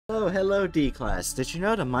Oh, hello D-Class. Did you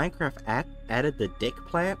know the Minecraft added the dick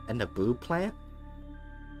plant and the boob plant?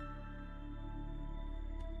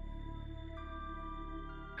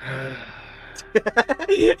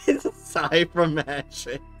 It's a sigh from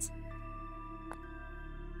Hatchet.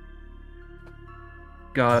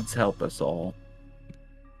 Gods help us all.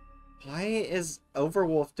 Why is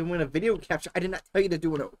Overwolf doing a video capture? I did not tell you to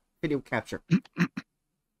do a video capture.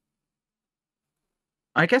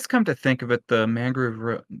 I guess come to think of it, the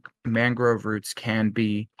mangrove roots can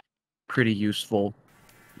be pretty useful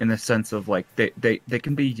in the sense of like they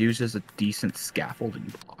can be used as a decent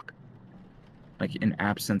scaffolding block. Like in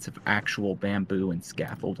absence of actual bamboo and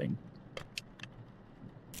scaffolding.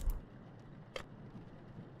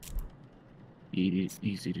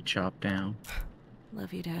 Easy to chop down.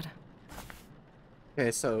 Love you, Dad.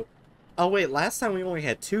 Okay, so... Oh wait, last time we only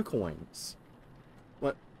had 2 coins.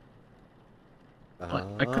 What?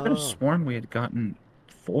 I could have sworn we had gotten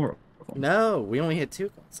 4 of them. No, we only had 2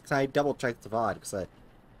 coins. Because I double-checked the VOD, because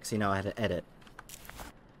you know I had to edit.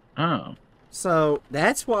 Oh. So,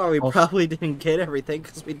 that's why we probably didn't get everything,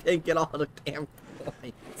 because we didn't get all the damn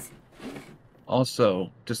coins.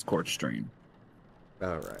 Also, Discord stream.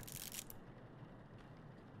 Alright.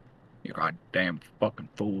 You goddamn fucking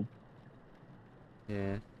fool.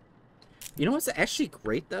 Yeah. You know what's actually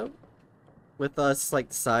great, though? With us, like,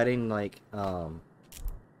 deciding, like, to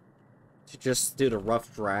just do the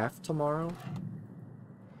rough draft tomorrow.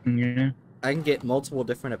 Yeah. I can get multiple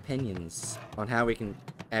different opinions on how we can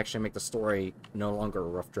actually make the story no longer a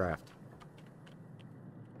rough draft.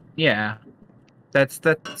 Yeah. That's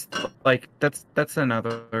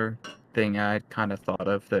another thing I'd kind of thought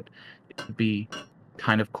of, that it would be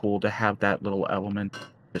kind of cool to have that little element,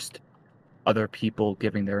 just other people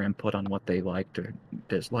giving their input on what they liked or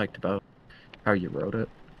disliked about how you wrote it.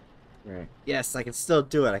 Right. Yes, I can still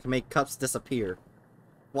do it. I can make cups disappear.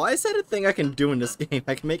 Why is that a thing I can do in this game?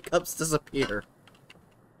 I can make cups disappear.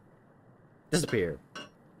 Disappear.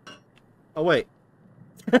 Oh, wait.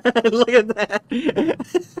 Look at that.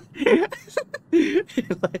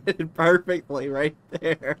 It landed perfectly right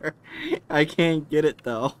there. I can't get it,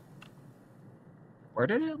 though. Where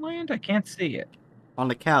did it land? I can't see it. On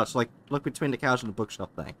the couch. Like, look between the couch and the bookshelf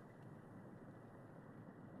thing.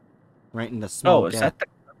 Right in the small is gap. that the...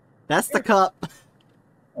 That's the cup.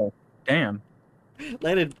 Oh, damn.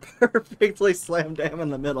 Landed perfectly slam dam in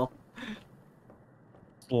the middle.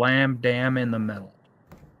 Slam dam in the middle.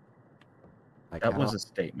 Like that how, was a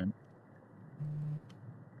statement.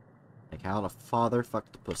 Like how the father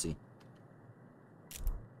fucked the pussy.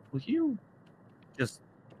 Will you just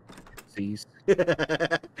cease?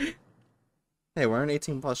 Hey, we're an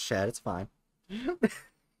 18 plus chat, it's fine.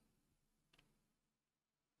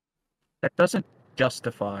 That doesn't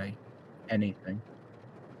justify anything.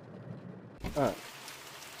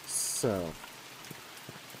 So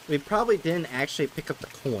we probably didn't actually pick up the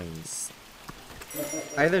coins.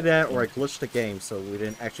 Either that or I glitched the game so we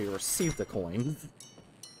didn't actually receive the coins.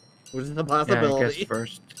 Which is a possibility. Yeah,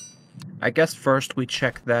 I guess first we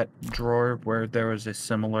check that drawer where there was a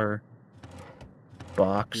similar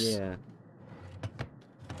box. Yeah.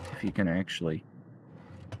 If you can actually...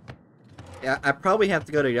 Yeah, I probably have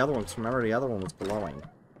to go to the other one, because remember the other one was glowing.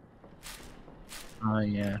 Oh,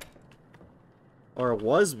 yeah. Or it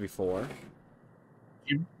was before.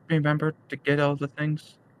 Do you remember to get all the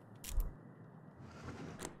things?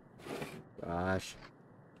 Gosh.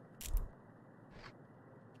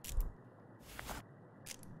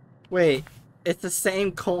 Wait, it's the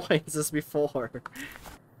same coins as before.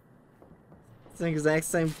 It's the exact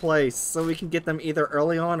same place, so we can get them either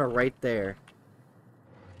early on or right there.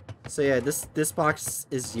 So yeah, this box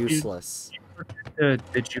is useless. Did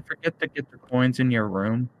you forget to get the coins in your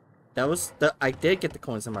room? I did get the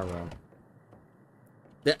coins in my room.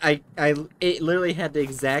 It literally had the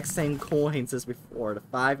exact same coins as before. The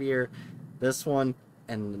 5-year, this one,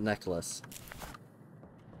 and the necklace.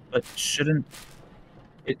 But shouldn't...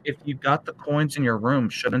 If you got the coins in your room,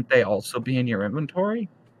 shouldn't they also be in your inventory?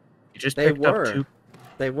 You just picked up 2...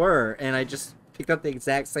 They were, and I just picked up the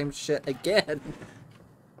exact same shit again.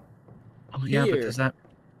 Oh yeah, but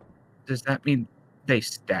does that mean they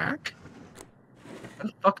stack? How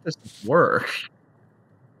the fuck does this work?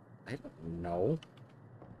 I don't know.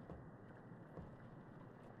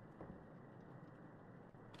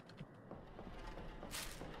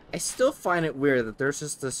 I still find it weird that there's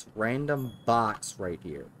just this random box right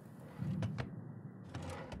here.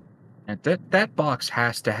 And that box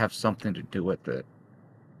has to have something to do with it.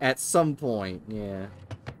 At some point, yeah.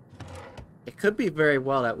 It could be very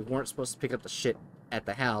well that we weren't supposed to pick up the shit at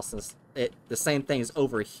the house, and the same thing is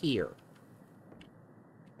over here.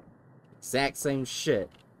 Exact same shit.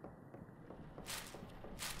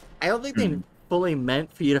 I don't think they fully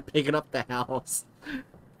meant for you to pick it up the house.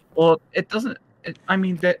 Well, it doesn't. I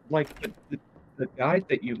mean, that like the guide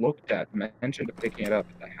that you looked at mentioned picking it up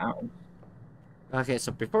at the house. Okay,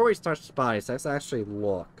 so before we start spies, let's actually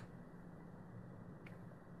look.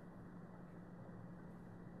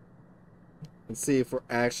 And see if we're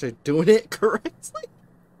actually doing it correctly.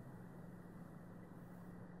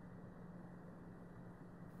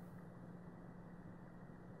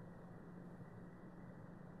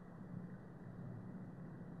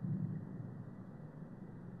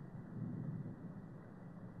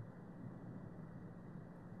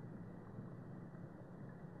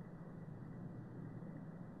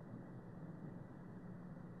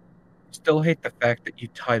 Still hate the fact that you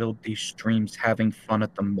titled these streams "Having Fun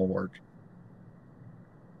at the Morgue."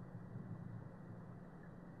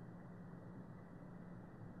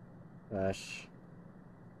 Gosh.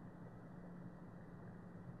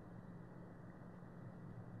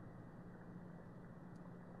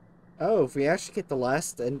 Oh, if we actually get the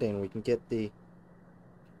last ending, we can get the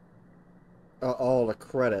all the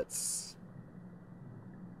credits.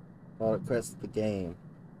 All the credits of the game.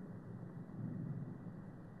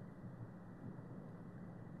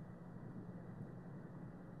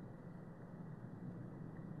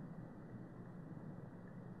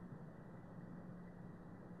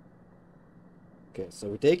 Okay, so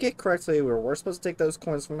we did get correctly. We were supposed to take those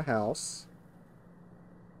coins from the house.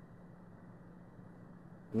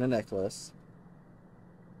 And the necklace.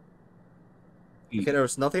 Okay, there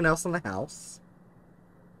was nothing else in the house.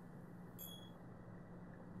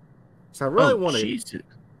 So I really want to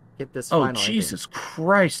get this final ending. Jesus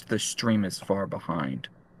Christ, the stream is far behind.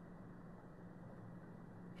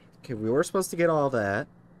 Okay, we were supposed to get all that.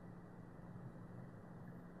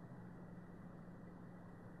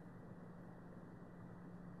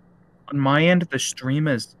 On my end, the stream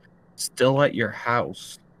is still at your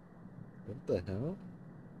house. What the hell?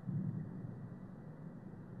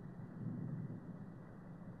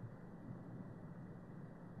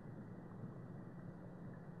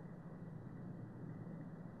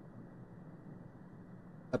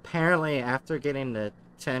 Apparently, after getting the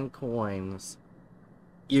 10 coins,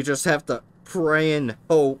 you just have to pray and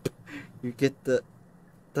hope you get the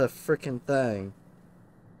freaking thing.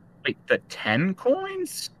 Wait, the 10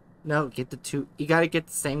 coins? No, get the 2. You gotta get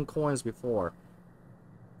the same coins before.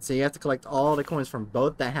 So you have to collect all the coins from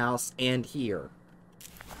both the house and here.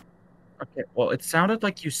 Okay, well, it sounded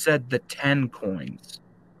like you said the 10 coins.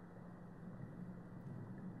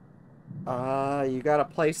 You gotta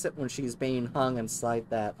place it when she's being hung inside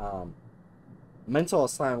that, mental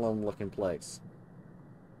asylum looking place.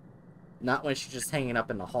 Not when she's just hanging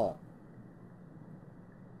up in the hall.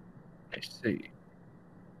 I see.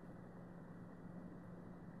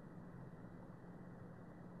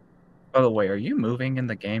 By the way, are you moving in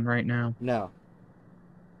the game right now? No.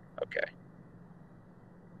 Okay.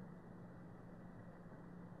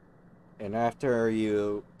 And after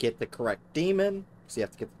you get the correct demon, so you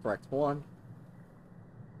have to get the correct one,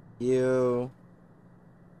 you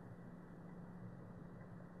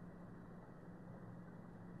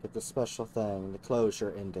get the special thing, the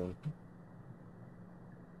closure ending.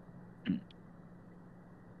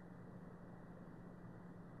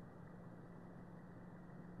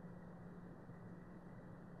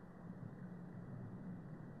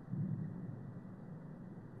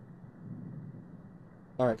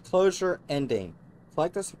 Alright, closure ending.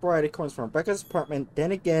 Collect the sobriety coins from Rebecca's apartment,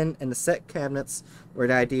 then again in the set cabinets where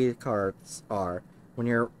the ID cards are. When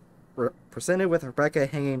you're presented with Rebecca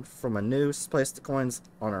hanging from a noose, place the coins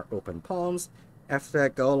on her open palms. After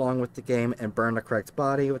that, go along with the game and burn the correct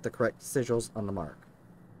body with the correct sigils on the mark.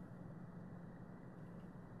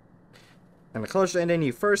 And the closure ending,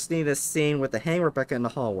 you first need a scene with the hang Rebecca in the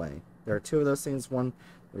hallway. There are 2 of those scenes. One,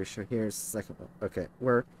 we're sure here's the second one. Okay,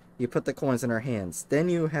 where you put the coins in her hands. Then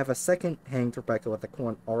you have a second hanged Rebecca with the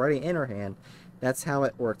coin already in her hand. That's how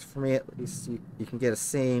it worked for me, at least. You can get a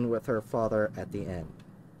scene with her father at the end.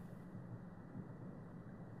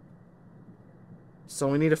 So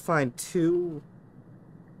we need to find 2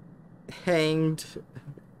 hanged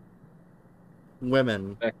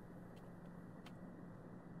women.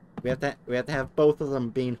 We have to have both of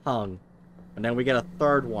them being hung, and then we get a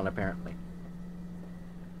third one apparently.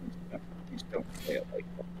 Please don't say it like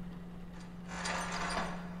that.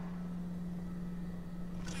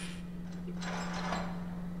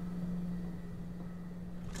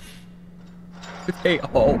 They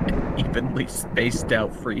all evenly spaced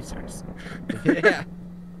out freezers. Yeah.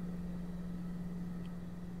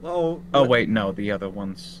 Oh. Oh wait, no, the other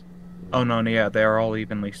ones. Oh no, yeah, they're all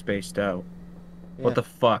evenly spaced out. Yeah. What the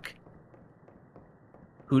fuck?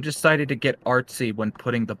 Who decided to get artsy when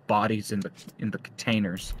putting the bodies in the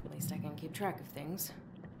containers? At least I can keep track of things.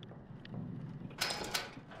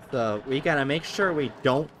 So we gotta make sure we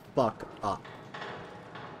don't fuck up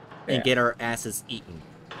and get our asses eaten.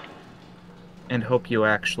 And hope you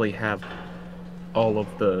actually have all of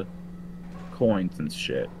the coins and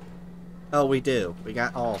shit. Oh, we do. We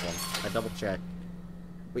got all of them. I double checked.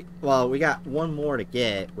 We got one more to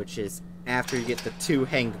get, which is after you get the 2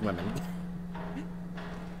 hanged women.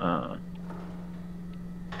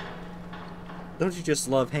 Don't you just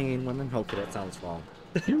love hanging women? Okay, that sounds wrong.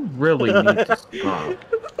 You really need to stop.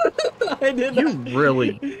 I didn't. You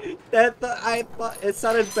really. I thought it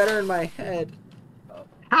sounded better in my head.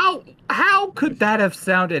 How could that have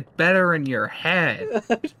sounded better in your head?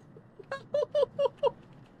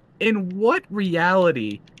 In what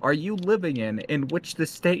reality are you living in which the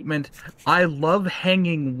statement, I love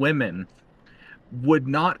hanging women, would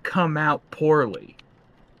not come out poorly?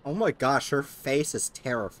 Oh my gosh, her face is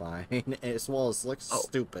terrifying, as well as looks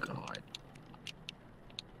stupid. God.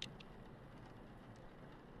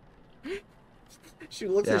 She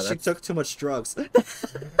looks like she took too much drugs.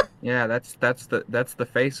 Yeah, that's the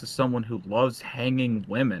face of someone who loves hanging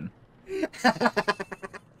women.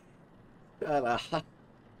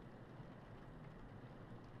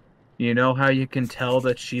 You know how you can tell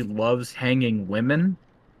that she loves hanging women?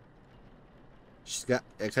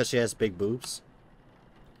 Because she has big boobs.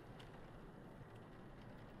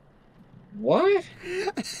 What?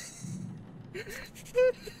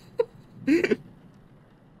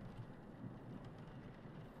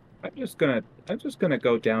 I'm just gonna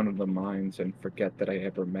go down in the mines and forget that I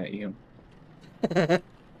ever met you.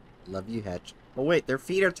 Love you, Hatch. Oh wait, their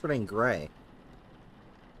feet are turning gray.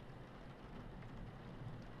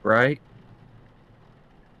 Right?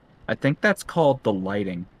 I think that's called the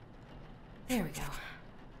lighting. There we go.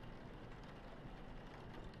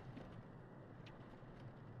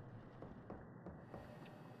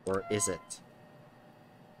 Or is it?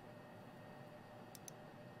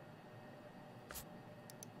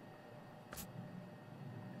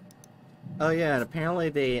 Oh yeah, and apparently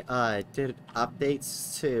they did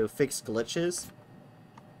updates to fix glitches.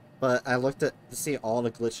 But I looked to see all the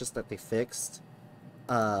glitches that they fixed.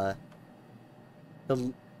 The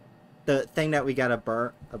thing that we got a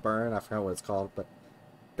burn, I forgot what it's called, but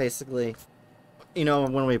basically, you know,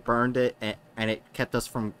 when we burned it and it kept us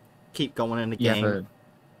from keep going in the game.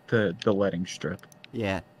 The letting strip.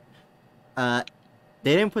 Yeah. They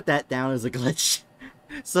didn't put that down as a glitch,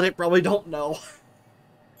 so they probably don't know.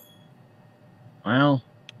 Well,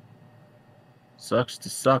 sucks to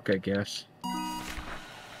suck, I guess.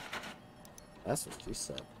 That's what she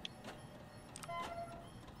said.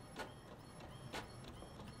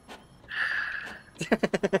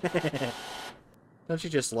 Don't you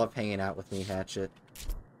just love hanging out with me, Hatchet?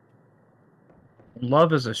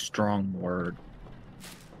 Love is a strong word.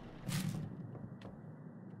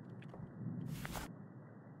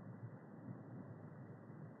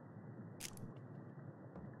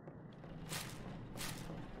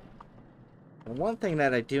 And one thing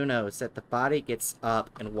that I do know is that the body gets up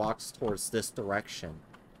and walks towards this direction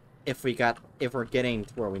if we're getting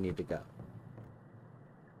to where we need to go.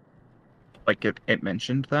 Like it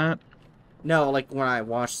mentioned that? No, like when I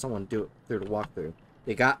watched someone do it through the walkthrough.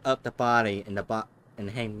 They got up the body and and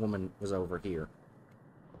the hanged woman was over here.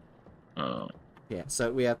 Oh. Yeah,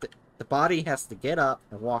 so we have to the body has to get up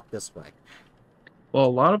and walk this way. Well, a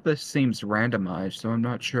lot of this seems randomized, so I'm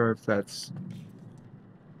not sure if that's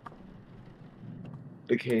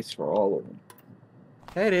the case for all of them.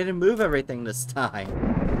 Hey, they didn't move everything this time.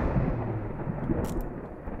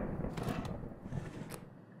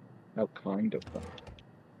 How kind of them.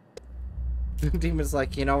 Demon's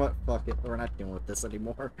like, you know what? Fuck it. We're not dealing with this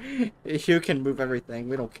anymore. You can move everything.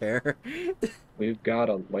 We don't care. We've got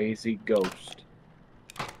a lazy ghost.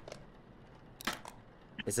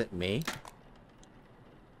 Is it me?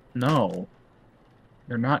 No.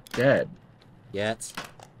 You're not dead. Yet.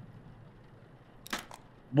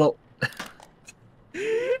 Well...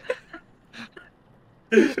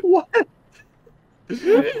 What?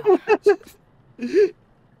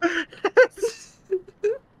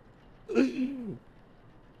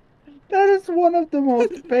 That is one of the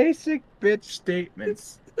most basic bitch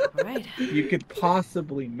statements Right. you could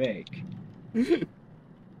possibly make.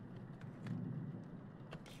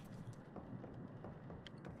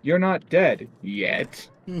 You're not dead yet.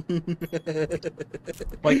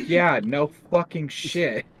 Like, yeah, no fucking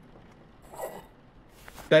shit.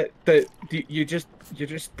 You're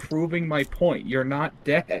just proving my point. You're not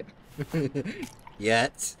dead.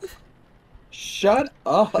 Yet. Shut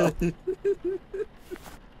up.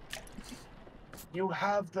 You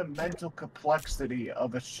have the mental complexity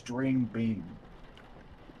of a string bean.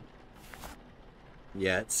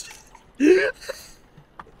 Yet.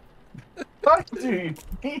 What do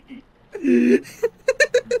you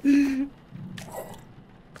mean?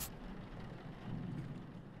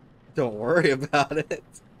 Don't worry about it.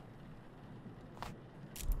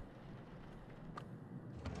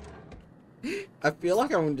 I feel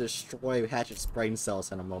like I'm going to destroy Hatchet's brain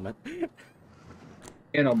cells in a moment.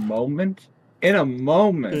 In a moment? In a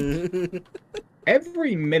moment.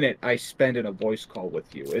 Every minute I spend in a voice call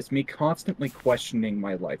with you is me constantly questioning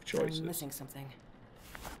my life choices. I'm missing something.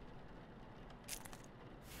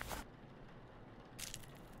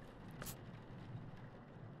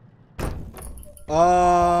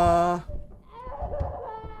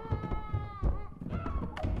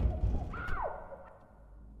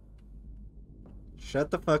 Shut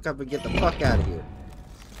the fuck up and get the fuck out of here.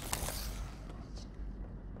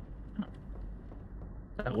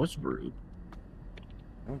 That was rude.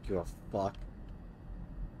 I don't give a fuck.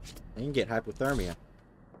 I can get hypothermia.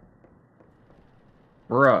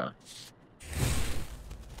 Bruh.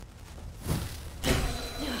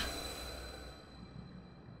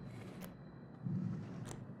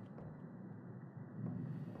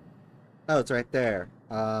 Oh, it's right there.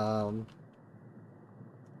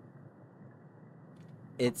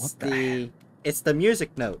 It's it's the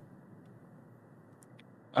music note.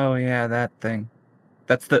 Oh yeah, that thing.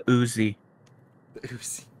 That's the Uzi. The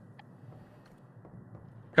Uzi.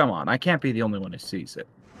 Come on, I can't be the only one who sees it.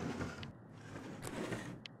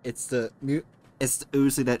 It's the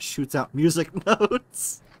Uzi that shoots out music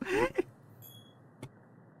notes.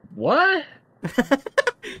 What?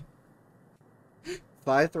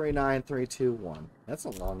 539321. That's a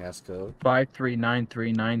long ass code.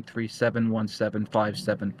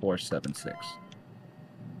 539393717574776.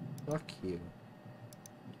 Fuck you.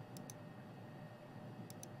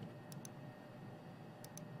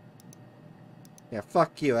 Yeah,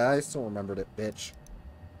 fuck you. I still remembered it, bitch.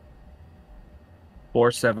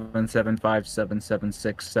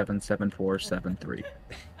 4775776774773.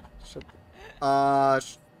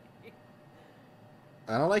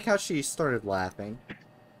 I don't like how she started laughing.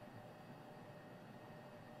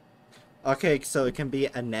 Okay, so it can be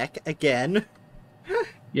a neck again.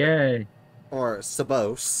 Yay. Or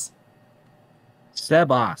Sabos.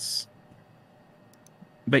 Sebas.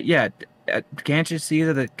 But yeah, can't you see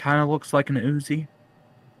that it kind of looks like an Uzi?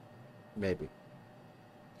 Maybe.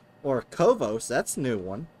 Or Kovos, that's a new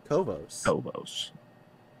one. Kovos. Kovos.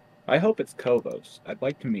 I hope it's Kovos. I'd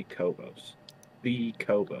like to meet Kovos. The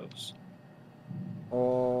Kovos.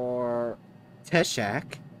 Or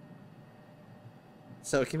Teshak.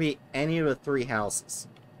 So it can be any of the three houses.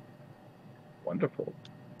 Wonderful.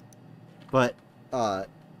 But,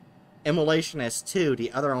 Immolation has 2,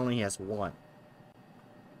 the other only has 1.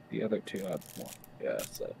 The other two have 1. Yeah,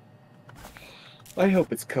 so. I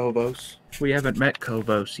hope it's Kovos. We haven't met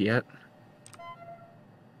Kovos yet.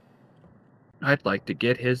 I'd like to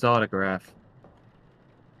get his autograph.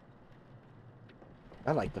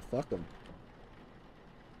 I like to fuck him.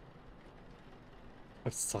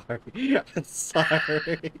 I'm sorry. I'm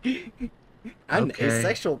sorry. I'm an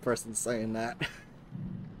asexual person saying that.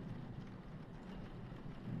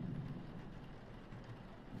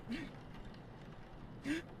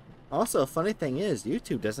 Also, funny thing is,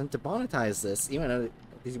 YouTube doesn't demonetize this, even though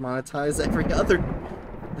they demonetize every other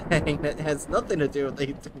thing that has nothing to do with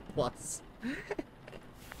 18 plus.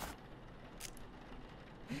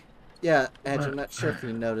 Yeah, Edge, I'm not sure if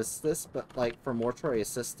you noticed this, but like for Mortuary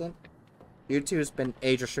Assistant, YouTube's been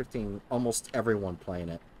age restricting almost everyone playing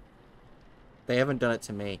it. They haven't done it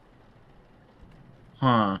to me.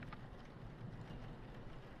 Huh.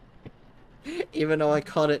 Even though I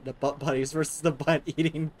called it the Butt Buddies versus the Butt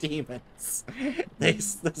Eating Demons. They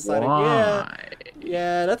decided,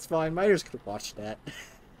 yeah, that's fine. Miners could watch that.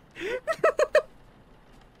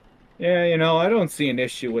 Yeah, you know, I don't see an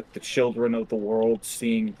issue with the children of the world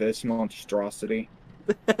seeing this monstrosity.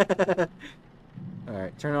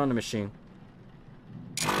 Alright, turn on the machine.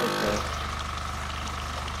 Okay.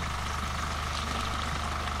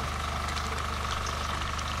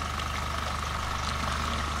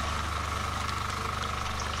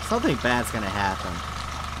 Something bad's gonna happen.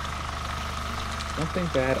 Something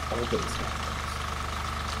bad always happens.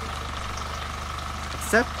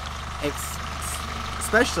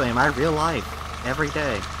 Especially in my real life. Every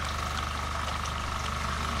day.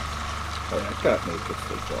 Oh, that got me so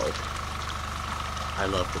dark. I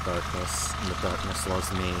love the darkness, and the darkness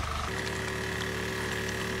loves me.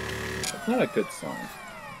 That's not a good song.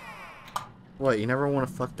 What, you never want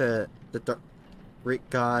to fuck the Greek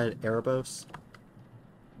god Erebos?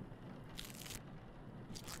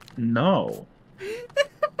 No.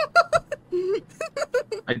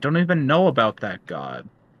 I don't even know about that god.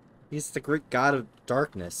 He's the Greek god of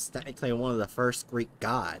darkness, technically one of the first Greek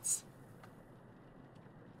gods.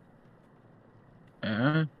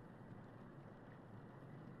 Eh?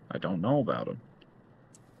 I don't know about him.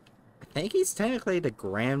 I think he's technically the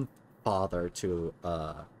grandfather to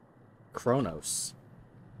Kronos.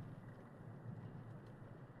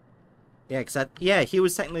 Yeah, yeah, he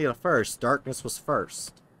was technically the first. Darkness was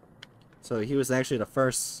first. So he was actually the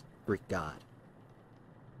first Greek god.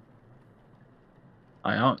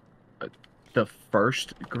 I don't. The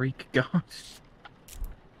first Greek god?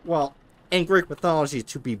 Well, in Greek mythology,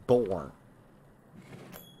 to be born.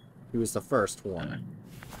 He was the first one.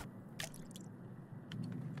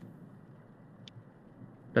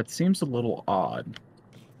 That seems a little odd.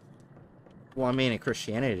 Well, I mean, in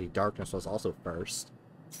Christianity, darkness was also first.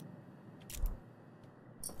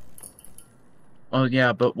 Oh,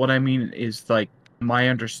 yeah, but what I mean is, like, my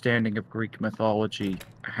understanding of Greek mythology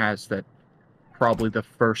has that probably the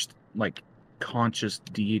first, like, conscious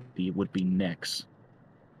deity would be Nyx.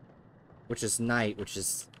 Which is Night, which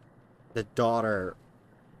is the daughter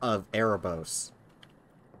of Erebos.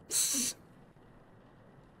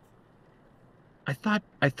 I thought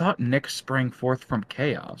Nyx sprang forth from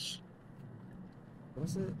chaos.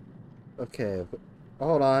 Was it? Okay,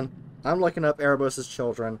 hold on. I'm looking up Erebos'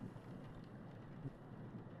 children.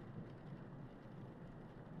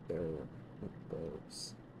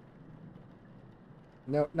 Erebos.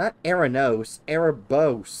 No, not Eranos.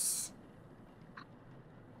 Erebos.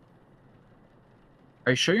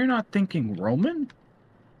 Are you sure you're not thinking Roman?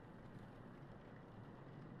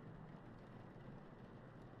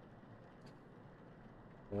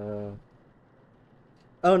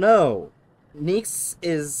 Oh no! Nyx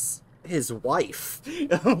is his wife.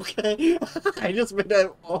 Okay? I just made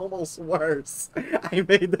that almost worse. I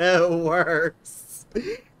made that worse.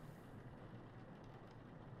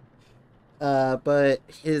 But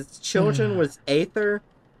his children was Aether,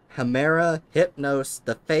 Hemera, Hypnos,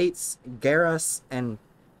 the Fates, Garrus, and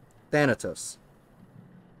Thanatos.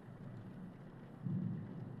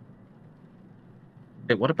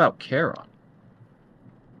 Hey, what about Charon?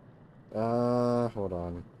 Hold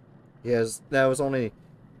on. That was only...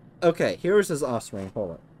 Okay, here's his offspring.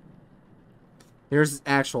 Hold on. Here's his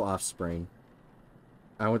actual offspring.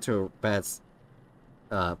 I went to a bad,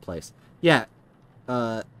 place. Yeah.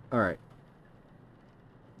 Alright.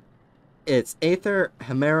 It's Aether,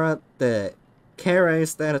 Hemera, the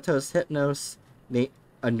Keres, Thanatos, Hypnos, the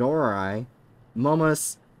Anorai,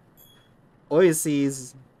 Momus,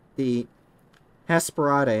 Oases, the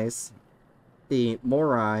Hesperades, the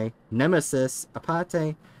Morai, Nemesis,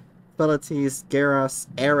 Apate, Philites, Geras,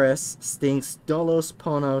 Eris, Stinks, Dolos,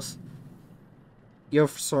 Ponos,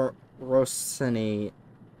 Eupsorosini,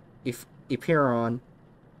 Epiron,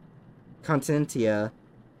 Continentia,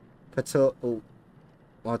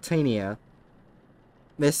 Latania,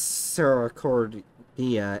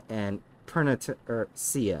 Misericordia, and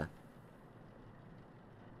Pernicia.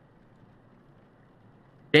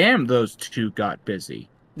 Damn, those two got busy.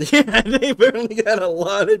 Yeah, they barely got a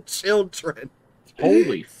lot of children.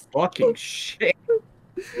 Holy fucking shit.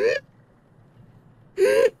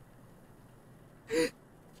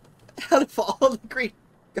 Out of all the Greek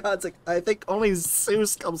gods, I think only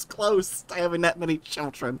Zeus comes close to having that many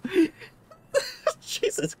children.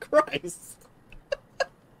 Jesus Christ.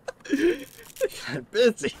 They got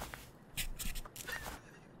busy.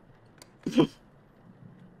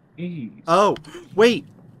 Jeez. Oh, wait.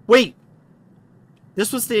 Wait.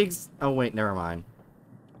 This was the oh, wait, never mind.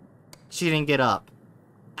 She didn't get up.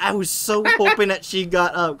 I was so hoping that she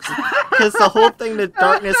got up. Because the whole thing, the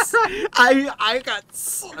darkness... I got...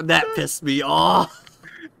 That pissed me off.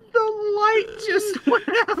 The light just went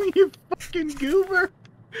out, you fucking goober.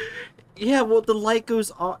 Yeah, well, the light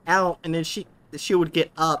goes out, and then she would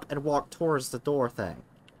get up and walk towards the door thing.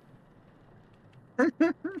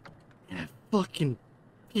 Yeah, fucking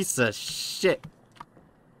piece of shit.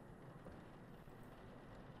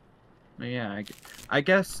 Yeah, I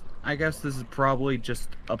guess this is probably just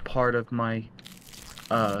a part of my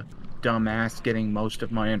dumbass getting most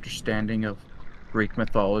of my understanding of Greek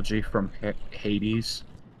mythology from Hades.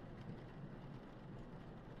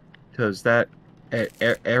 Because that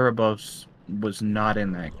Erebos was not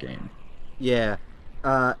in that game. Yeah.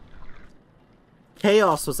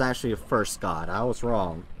 Chaos was actually a first god. I was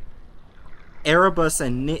wrong. Erebus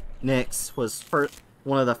and Nyx was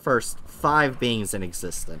one of the first 5 beings in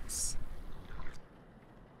existence.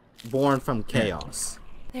 Born from chaos.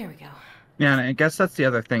 There we go. Yeah, and I guess that's the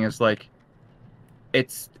other thing is, like,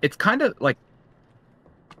 it's kind of like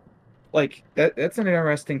like that's an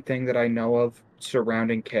interesting thing that I know of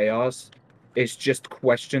surrounding chaos is just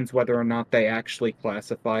questions whether or not they actually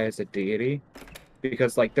classify as a deity.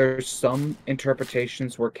 Because like there's some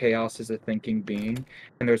interpretations where chaos is a thinking being,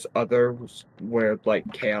 and there's others where like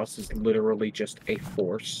chaos is literally just a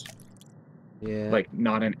force, Yeah. like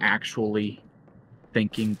not an actually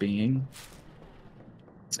thinking being.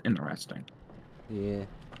 It's interesting. Yeah.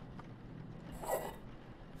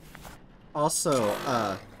 Also,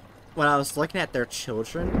 when I was looking at their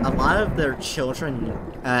children, a lot of their children,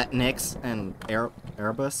 Nyx and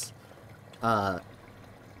Erebus,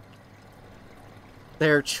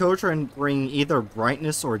 their children bring either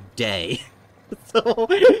brightness or day. So,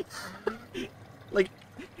 like,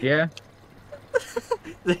 Yeah.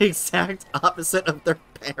 the exact opposite of their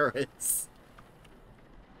parents.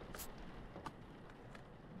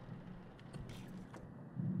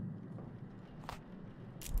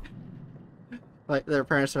 Like, their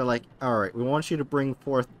parents are like, alright, we want you to bring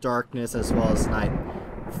forth darkness as well as night.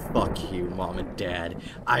 Fuck you, Mom and Dad.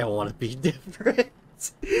 I want to be different.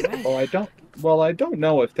 Well, I don't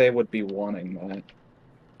know if they would be wanting that.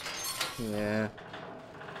 Yeah.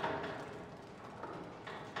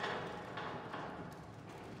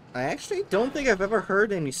 I actually don't think I've ever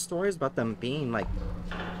heard any stories about them being like,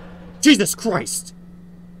 Jesus Christ!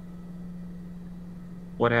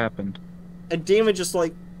 What happened? A demon just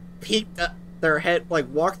like peeked at their head, like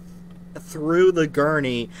walked through the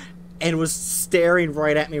gurney and was staring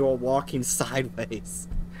right at me while walking sideways.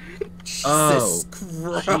 Oh, Jesus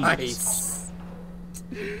Christ!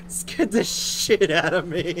 Scared the shit out of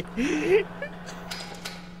me.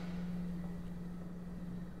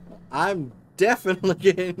 I'm definitely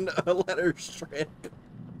getting a letter strip.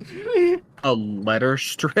 A letter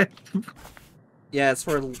strip? Yeah, it's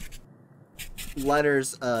for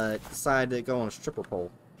letters decide to go on a stripper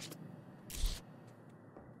pole.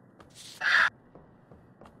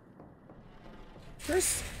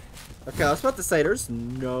 Okay, I was about to say there's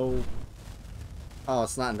no. Oh,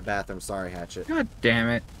 it's not in the bathroom. Sorry, Hatchet. God damn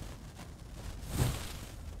it.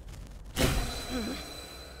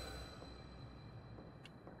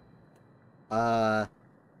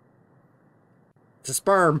 It's a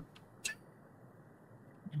sperm.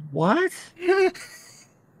 What?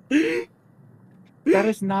 That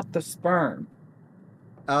is not the sperm.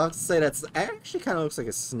 I have to say it actually kind of looks like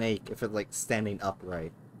a snake if it like standing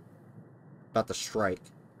upright. About to strike.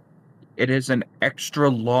 It is an extra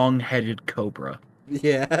long-headed cobra.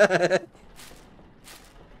 Yeah.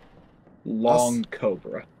 Long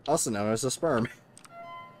cobra. Also known as a sperm.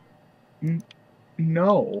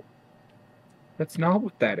 No. That's not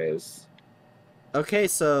what that is. Okay,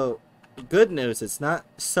 so good news, it's not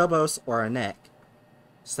Subos or a neck.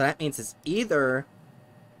 So that means it's either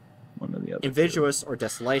One of the other Invidious or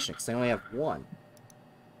Desolation, because they only have one.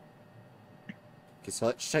 Okay, so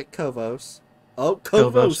let's check Kovos. Oh,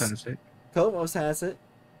 Kovos Kovos! has it. Kovos has it.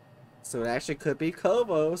 So it actually could be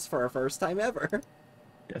Kovos for our first time ever.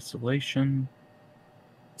 Desolation.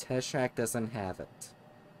 Teshak doesn't have it.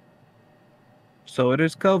 So it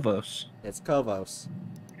is Kovos. It's Kovos.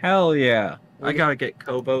 Hell yeah. I gotta get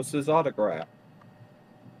Kovos' autograph.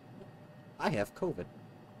 I have COVID.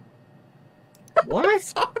 What?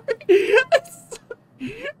 Sorry.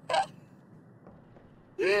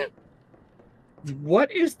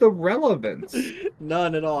 What is the relevance?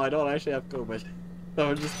 None at all. I don't actually have COVID. So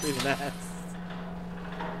I'm just being an ass.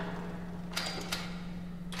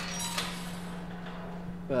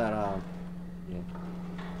 But, yeah.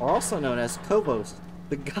 Also known as Kovos,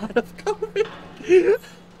 the god of COVID.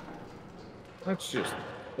 That's just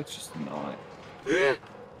not.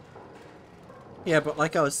 Yeah, but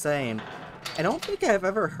like I was saying, I don't think I've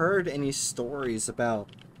ever heard any stories about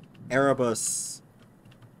Erebus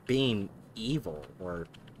being evil or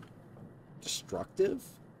destructive.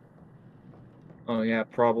 Oh yeah,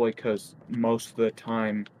 probably because most of the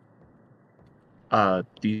time,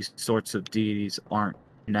 these sorts of deities aren't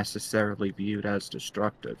necessarily viewed as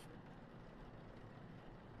destructive.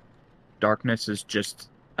 Darkness is just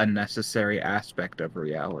a necessary aspect of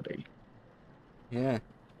reality. Yeah.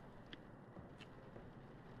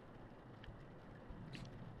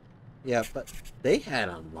 Yeah, but they had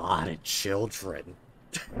a lot of children.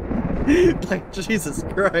 Like, Jesus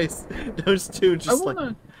Christ. Those two just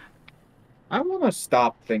I wanna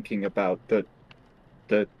stop thinking about the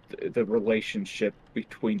relationship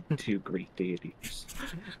between two Greek deities.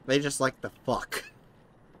 they just like the fuck.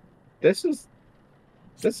 This is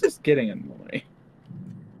getting annoying.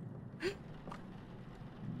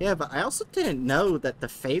 Yeah, but I also didn't know that the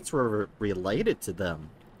Fates were related to them.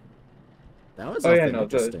 That was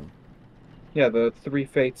interesting. The three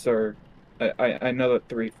Fates are I know that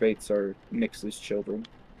three fates are Nyx's children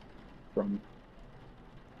from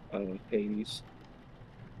Hades.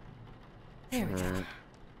 There we go.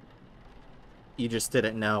 You just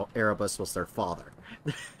didn't know Erebus was their father.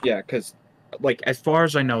 Yeah, because, like, as far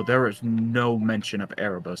as I know, there is no mention of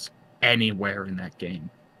Erebus anywhere in that game.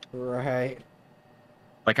 Right.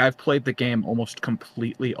 Like, I've played the game almost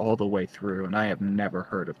completely all the way through, and I have never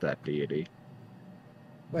heard of that deity.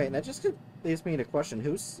 Wait, and that just leads me to question: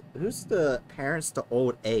 who's the parents to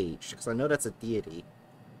old age? Because I know that's a deity.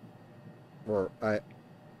 Or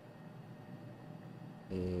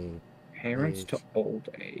Parents to age. old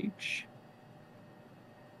age.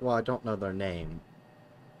 Well, I don't know their name.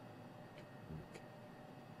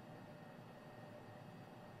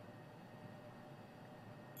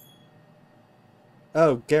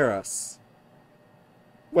 Oh, Garrus.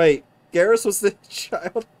 Wait, Garrus was the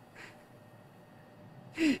child.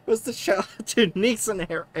 Was the child to Nyx and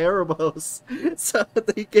Erebos, so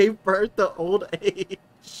they gave birth to old age.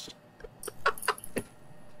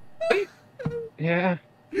 Yeah.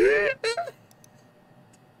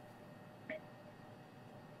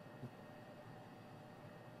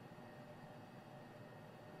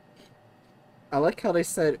 I like how they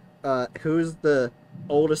said, who's the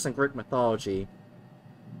oldest in Greek mythology?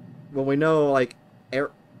 Well, we know, like,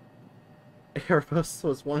 Erebus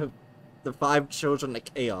was one of the 5 children of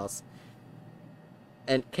Chaos.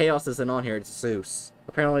 And Chaos isn't on here, it's Zeus.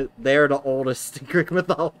 Apparently, they're the oldest in Greek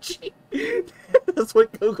mythology. That's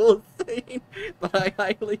what Google is saying, but I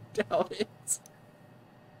highly doubt it.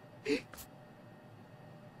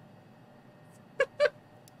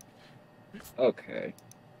 Okay.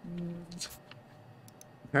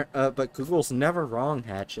 But Google's never wrong,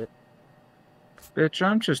 Hatchet. Bitch,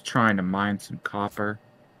 I'm just trying to mine some copper.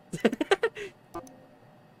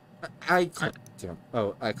 I clicked.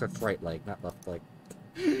 Oh, I clicked right leg, not left leg.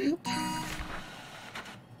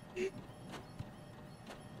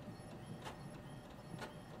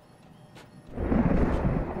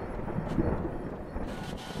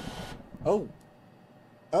 Oh.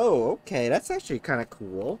 Oh, okay. That's actually kind of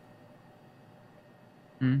cool.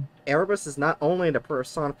 Hmm? Erebus is not only the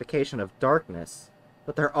personification of darkness,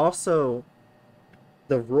 but they're also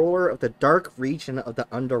the ruler of the dark region of the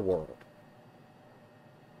underworld.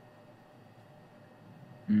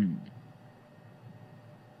 Hmm.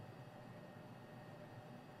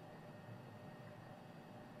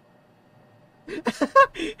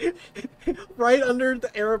 Right under the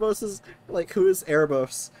Erebos's, like, who is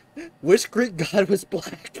Erebos? Which Greek god was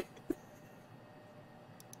black?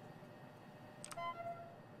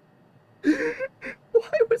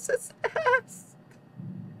 Why was this asked?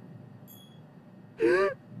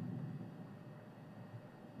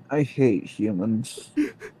 I hate humans.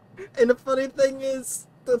 And the funny thing is,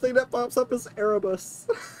 the thing that pops up is Erebus.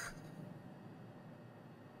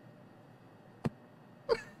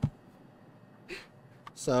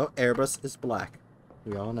 So, Erebus is black.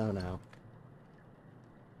 We all know now.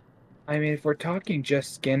 I mean, if we're talking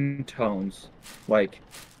just skin tones, like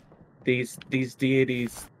these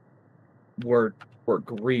deities were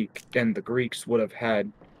Greek, and the Greeks would have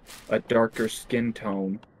had a darker skin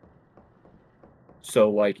tone.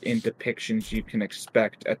 So, like, in depictions you can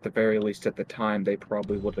expect, at the very least at the time, they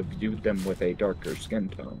probably would have viewed them with a darker skin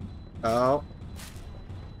tone. Oh.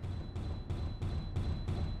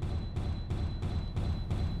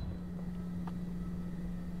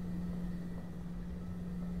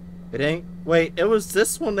 It ain't. Wait, it was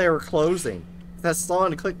this one they were closing. I saw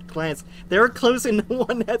in a quick glance. They were closing the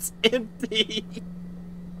one that's empty.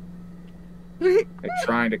 They're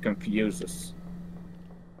trying to confuse us.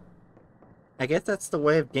 I guess that's the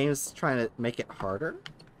way of games trying to make it harder.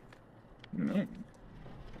 Mm.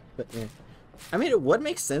 But yeah. I mean, it would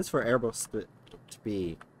make sense for Erebus to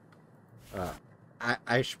be.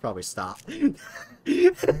 I should probably stop.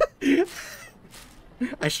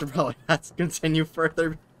 I should probably not continue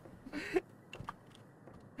further.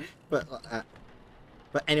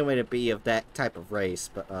 But anyway, to be of that type of race,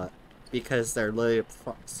 but because they're literally a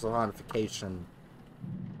personification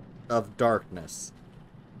of darkness.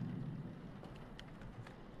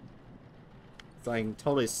 So I can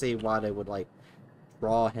totally see why they would, like,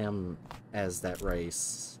 draw him as that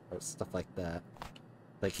race, or stuff like that.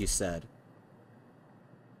 Like you said.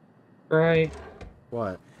 Right.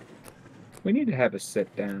 What? We need to have a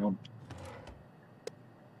sit down.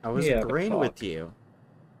 I was Yeah, agreeing talk. with you.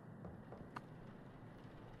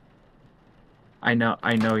 I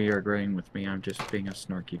know you're agreeing with me. I'm just being a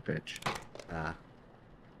snarky bitch.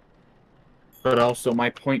 But also, my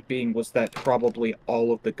point being was that probably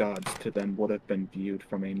all of the gods to them would have been viewed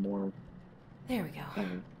from a more There we go.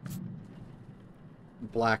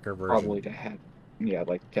 blacker version. Probably to have, yeah,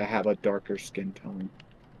 like to have a darker skin tone.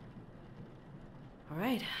 All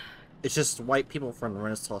right. It's just white people from the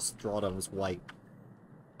Renaissance draw them as white.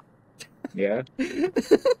 Yeah.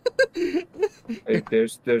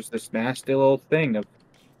 There's this nasty little thing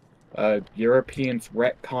of Europeans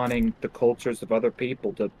retconning the cultures of other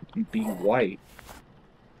people to be white.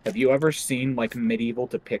 Have you ever seen like medieval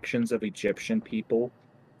depictions of Egyptian people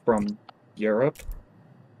from Europe?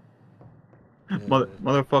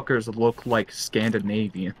 Motherfuckers look like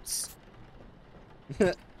Scandinavians.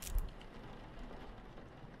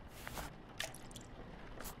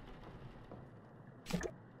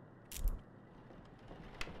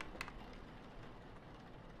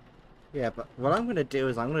 Yeah, but what I'm gonna do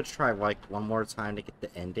is I'm gonna try like one more time to get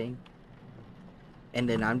the ending. And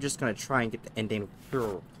then I'm just gonna try and get the ending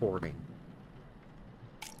through recording.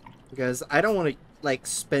 Because I don't wanna like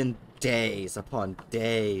spend days upon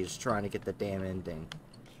days trying to get the damn ending.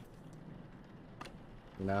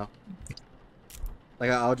 You know?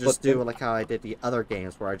 Like I'll just do like how I did the other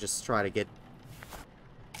games where I just try to get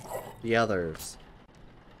the others.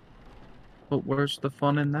 But where's the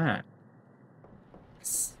fun in that?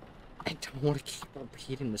 I don't want to keep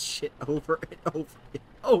repeating the shit over and over and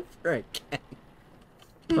over again.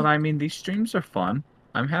 But I mean, these streams are fun.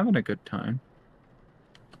 I'm having a good time.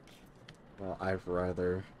 Well, I'd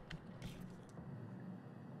rather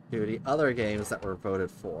do the other games that were voted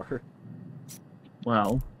for.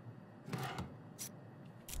 Well,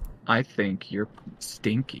 I think you're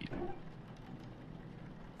stinky.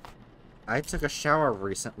 I took a shower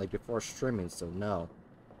recently before streaming, so no.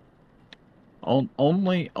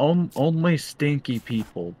 Only stinky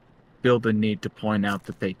people feel the need to point out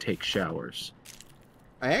that they take showers.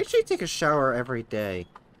 I actually take a shower every day.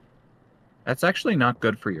 That's actually not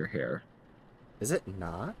good for your hair. Is it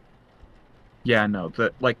not? Yeah, no,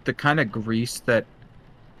 the kind of grease that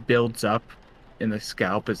builds up in the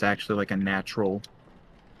scalp is actually like a natural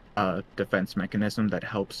defense mechanism that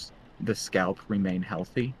helps the scalp remain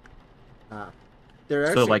healthy. They're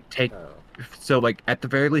actually... So like so like at the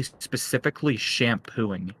very least specifically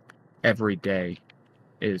shampooing every day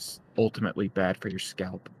is ultimately bad for your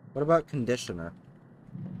scalp. What about conditioner?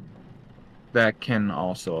 That can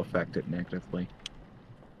also affect it negatively.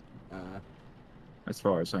 As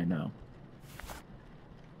far as I know.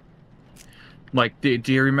 Like, do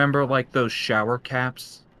you remember like those shower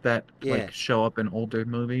caps that like show up in older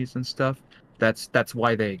movies and stuff? That's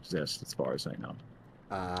why they exist, as far as I know.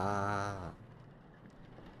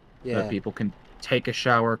 Yeah. So that people can take a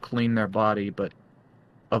shower, clean their body, but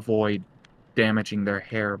avoid damaging their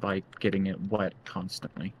hair by getting it wet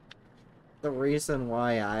constantly. The reason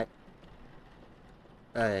why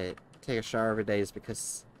I take a shower every day is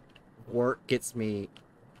because work gets me,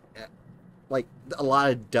 like, a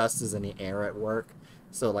lot of dust is in the air at work,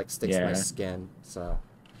 so it, like, sticks to my skin, so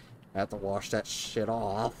I have to wash that shit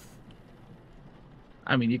off.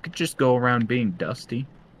 I mean, you could just go around being dusty.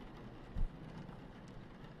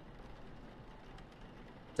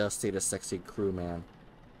 Dusty the sexy crewman.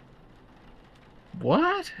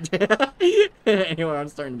 What? Anyway, I'm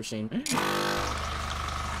starting the machine.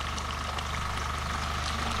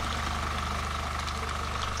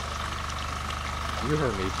 You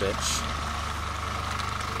heard me, bitch.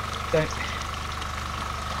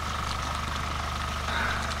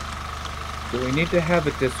 Do we need to have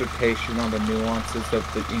a dissertation on the nuances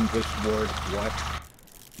of the English word what?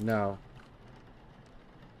 No.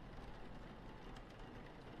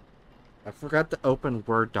 I forgot to open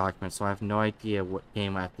Word document, so I have no idea what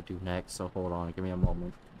game I have to do next, so hold on, give me a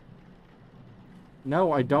moment.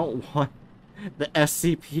 No, I don't want the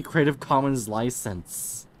SCP Creative Commons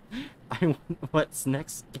license. I want what's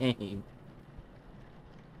next game.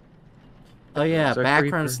 Oh yeah,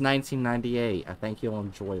 Background's 1998. I think you'll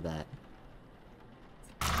enjoy that.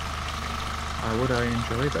 Why would I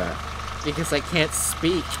enjoy that? Because I can't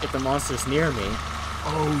speak if the monster's near me.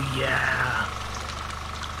 Oh yeah.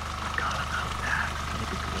 I forgot about that. That'd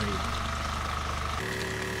be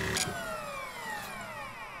great.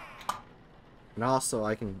 And also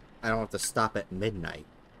I don't have to stop at midnight.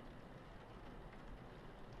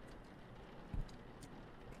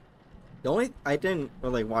 I didn't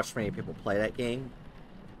really watch many people play that game.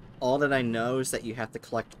 All that I know is that you have to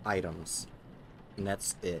collect items. And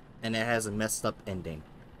that's it. And it has a messed up ending.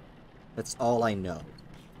 That's all I know.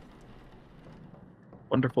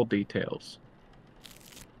 Wonderful details.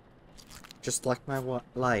 Just like my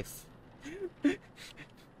life.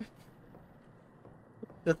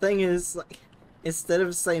 The thing is, like, instead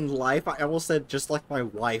of saying life, I almost said just like my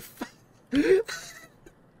wife.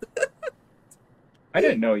 I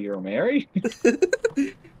didn't know you were married.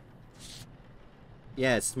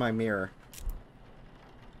 Yeah, it's my mirror.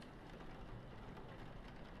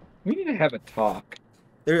 We need to have a talk.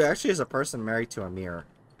 There actually is a person married to a mirror.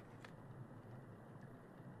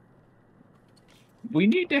 We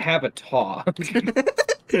need to have a talk.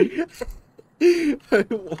 Why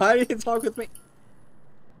do you talk with me?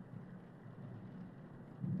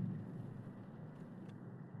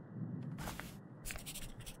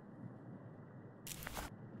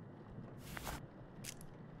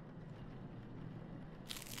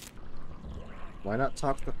 Why not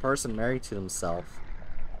talk to the person married to himself?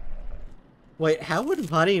 Wait, how would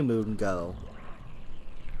honeymoon go?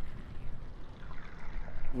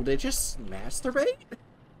 Would they just masturbate?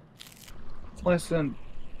 Listen,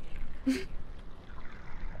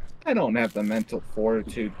 I don't have the mental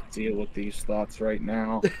fortitude to deal with these thoughts right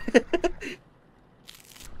now.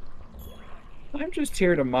 I'm just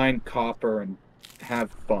here to mine copper and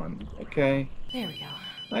have fun, okay? There we go.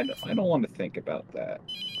 I don't want to think about that.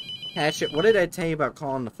 Hatchet, what did I tell you about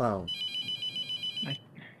calling the phone?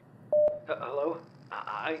 Hello?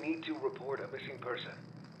 I need to report a missing person.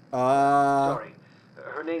 Sorry.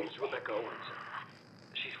 Sorry. Her name's Rebecca Owens.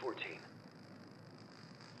 She's 14.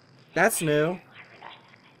 That's new.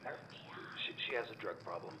 She has a drug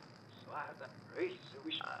problem.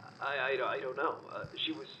 I don't know.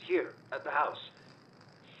 She was here at the house.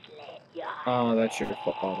 Oh, that's your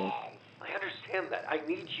father. I understand that. I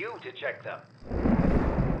need you to check them.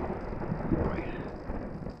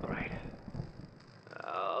 All right.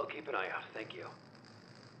 I'll keep an eye out. Thank you.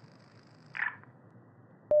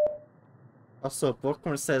 Also,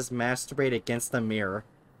 Bookworm says masturbate against the mirror.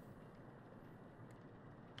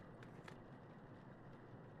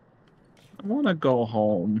 I want to go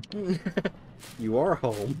home. You are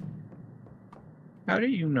home. How do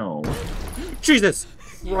you know? Jesus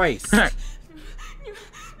Christ.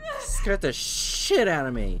 Scared the shit out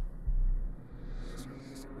of me.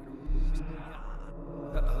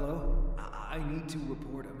 Hello? I need to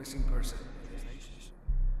report a missing person.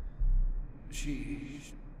 She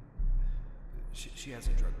has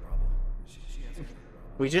a drug problem. She has a drug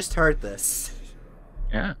problem. We just heard this.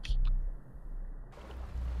 Yeah.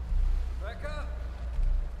 Becca?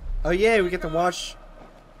 Oh yeah, we get to watch.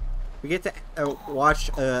 We get to watch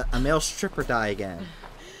a male stripper die again.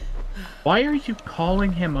 Why are you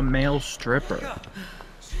calling him a male stripper?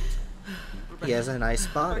 He has a nice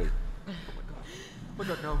body. Oh my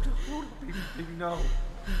god, no. Baby, no.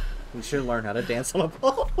 We should learn how to dance on a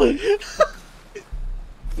pole. Baby,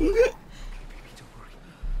 don't worry.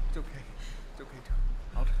 It's okay. It's okay.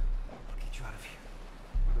 I'll get you out of here.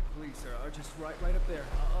 The police are just right up there.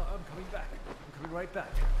 I'm coming back. I'm coming right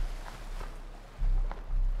back.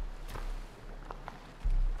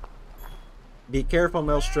 Be careful,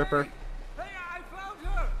 male stripper. Hey, I found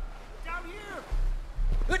her! Down here!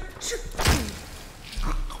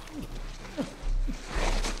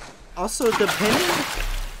 Also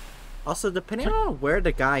depending on where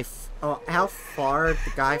the guy, how far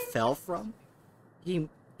the guy fell from, he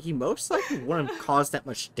most likely wouldn't have caused that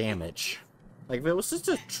much damage. Like if it was just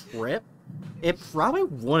a trip, it probably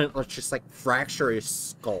wouldn't just like fracture his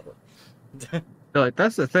skull. Like,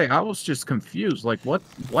 that's the thing. I was just confused. Like, what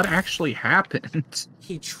actually happened?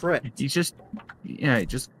 He tripped. He just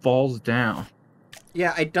falls down.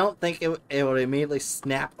 Yeah, I don't think it would immediately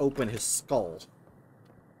snap open his skull.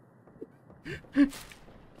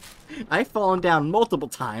 I've fallen down multiple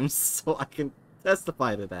times, so I can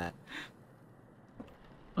testify to that.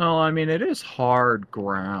 Well, I mean, it is hard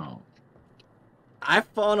ground. I've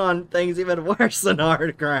fallen on things even worse than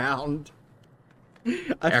hard ground.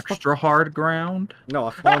 Extra hard ground? No,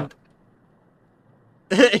 I fallen...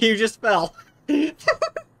 You just fell. That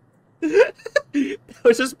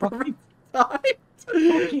was just perfect time.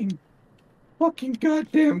 Fucking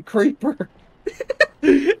goddamn creeper.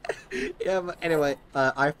 Yeah, but anyway,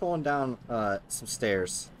 I've fallen down some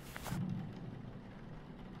stairs.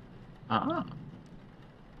 Ah.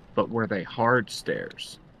 But were they hard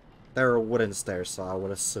stairs? They were wooden stairs, so I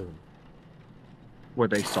would assume. Were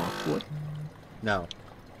they softwood? No.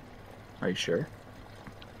 Are you sure?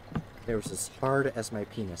 They were as hard as my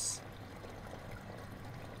penis.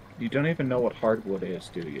 You don't even know what hardwood is,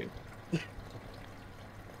 do you?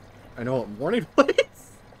 I know what morning wood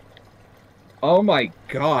is. Oh my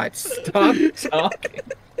god, stop talking.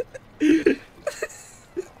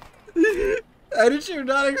 How did you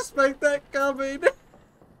not expect that coming?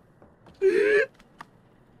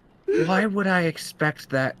 Why would I expect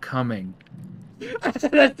that coming?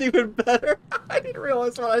 That's even better. I didn't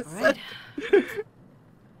realize what I said.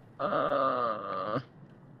 Right.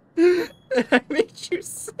 I made you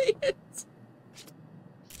say it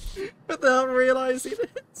without realizing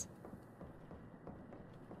it.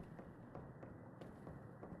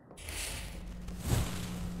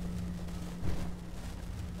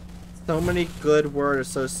 So many good word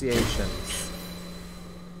associations.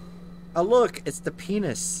 Oh look, it's the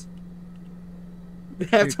penis.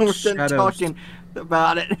 After we're done shadows. talking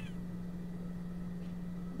about it.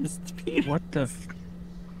 It's the penis. What the?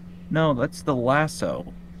 No, that's the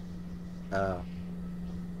lasso. Oh.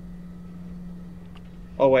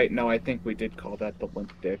 Oh wait, no, I think we did call that the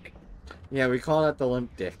limp dick. Yeah, we call that the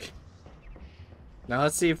limp dick. Now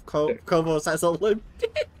let's see if Dick. Kovos has a limp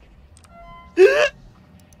dick.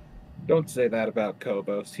 Don't say that about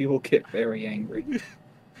Kobos. He will get very angry.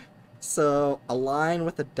 So, a line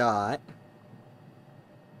with a dot.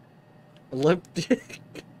 A limp dick.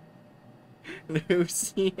 An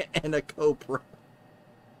Uzi and a Cobra.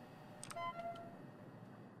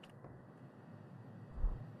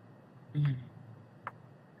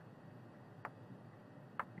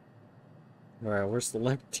 Alright, where's the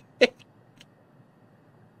limp dick?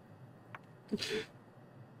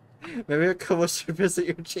 Maybe a couple should visit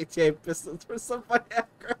your GTA business for some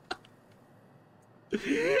Viagra.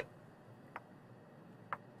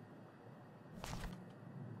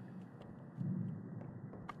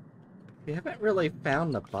 We haven't really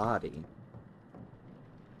found the body.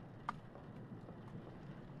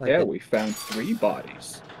 Yeah, we found 3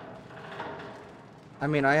 bodies. I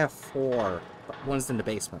mean, I have 4. But one's in the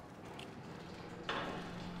basement.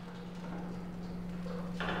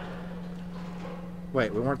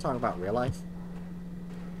 Wait, we weren't talking about real life?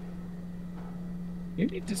 You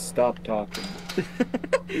need to stop talking.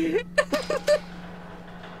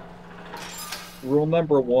 Rule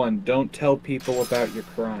number 1, don't tell people about your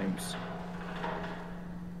crimes.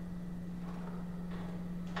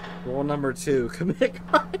 Rule number 2, commit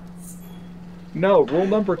crimes. No, rule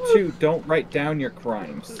number 2, don't write down your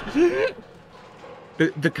crimes.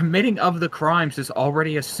 The committing of the crimes is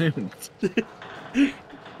already assumed.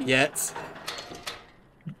 Yet.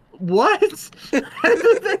 What?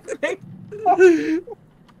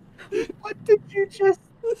 What did you just...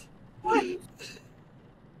 What?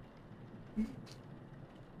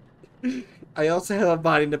 I also have a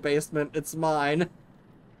body in the basement. It's mine.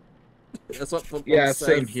 That's what the book Yeah, says.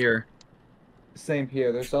 same here. Same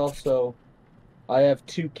here. There's also... I have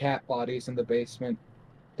 2 cat bodies in the basement.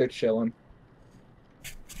 They're chilling.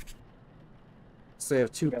 So you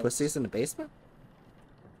have 2 Yes. pussies in the basement?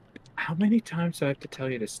 How many times do I have to tell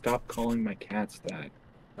you to stop calling my cats that?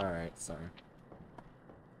 Alright, sorry.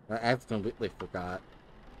 I've completely forgot.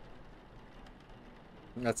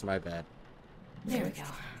 That's my bad. There we go.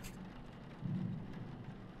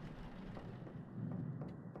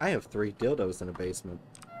 I have 3 dildos in the basement.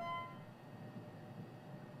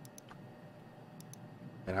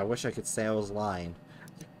 And I wish I could say I was lying.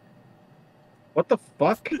 What the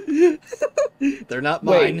fuck? They're not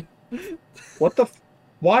Wait. mine. What the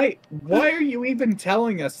Why are you even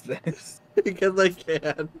telling us this? Because I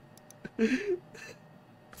can.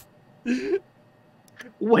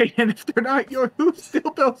 Wait, and if they're not yours, whose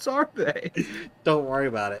dildos are they? Don't worry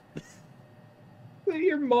about it. They're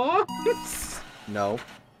your mom's? No.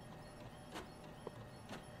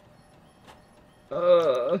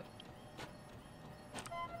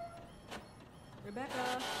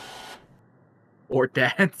 Rebecca, Or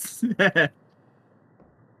dad's.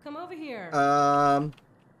 come over here.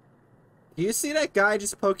 Do you see that guy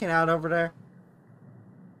just poking out over there?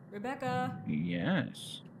 Rebecca.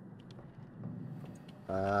 Yes.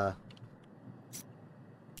 I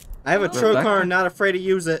have a Rebecca? trocar, I'm not afraid to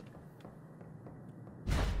use it.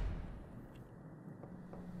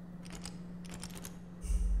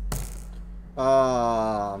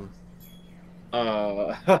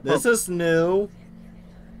 This is new.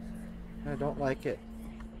 I don't like it.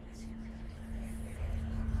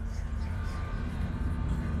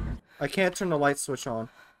 I can't turn the light switch on.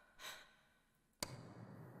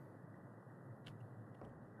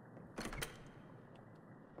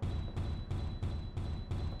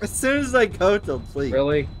 As soon as I go to sleep.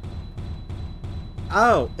 Really?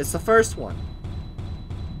 Oh, it's the first one.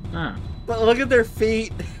 Huh. But look at their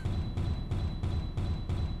feet.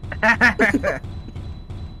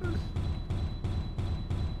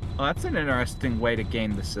 Well, that's an interesting way to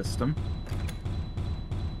game the system.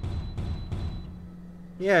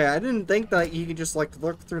 Yeah, I didn't think that you could just like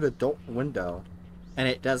look through the window and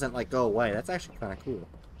it doesn't like go away. That's actually kind of cool.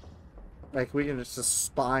 Like we can just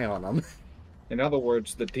spy on them. In other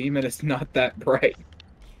words, the demon is not that bright.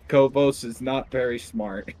 Kovos is not very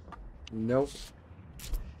smart. Nope.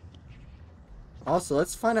 Also,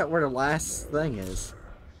 let's find out where the last thing is.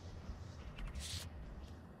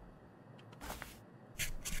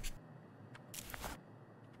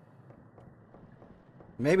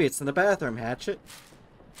 Maybe it's in the bathroom, Hatchet.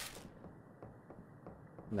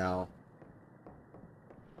 No.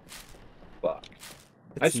 Fuck.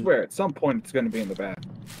 I It's swear, at some point it's going to be in the back.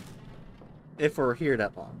 if we're here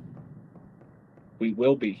that long. We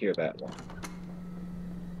will be here that long.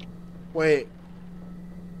 Wait.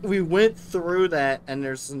 We went through that and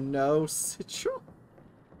there's no sigil?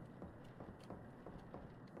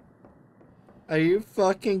 Are you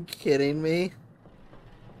fucking kidding me?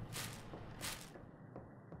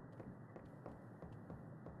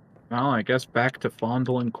 Well, I guess back to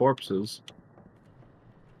fondling corpses.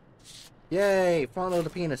 Yay! Fondle the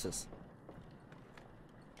penises.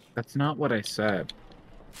 That's not what I said.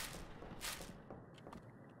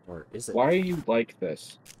 Or is it? Why are you like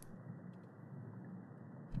this?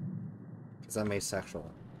 Because I'm asexual.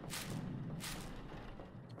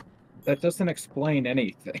 That doesn't explain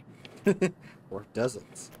anything. Or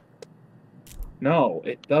doesn't. No,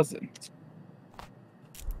 it doesn't.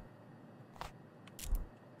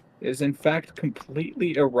 It is in fact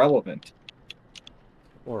completely irrelevant.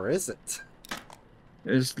 Or is it?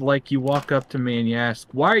 It's like you walk up to me and you ask,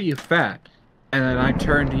 "Why are you fat?" And then I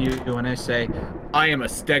turn to you and I say, "I am a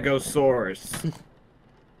stegosaurus."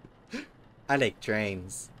 I like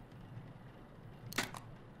trains.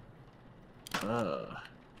 There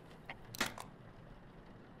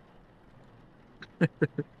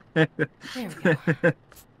we go.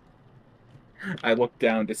 I look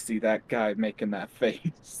down to see that guy making that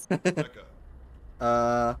face. Becca,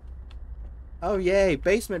 Oh yay,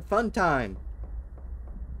 basement fun time.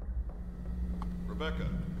 Rebecca,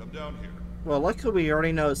 come down here. Well, luckily we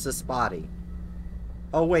already know it's this body.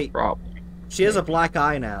 Oh wait, Probably. she has a black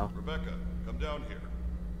eye now. Rebecca, come down here.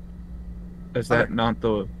 Is that not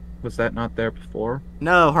the... Was that not there before?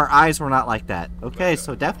 No, her eyes were not like that. Okay,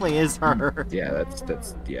 so it definitely is her. Yeah,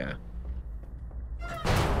 that's, yeah.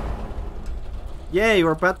 Yay,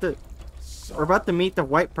 we're about to meet the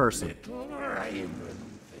white person.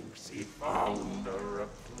 Thinks he found a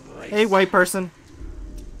replacement. Hey, white person.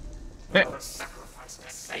 Hey. Sacrifice to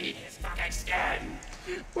save his fucking skin.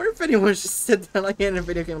 What if anyone just said that like in a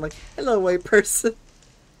video game, like, hello, white person?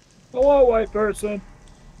 Hello, white person.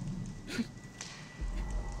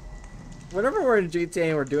 Whenever we're in GTA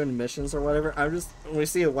and we're doing missions or whatever, I'm just, when we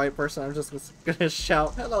see a white person, I'm just gonna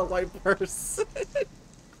shout, hello, white person.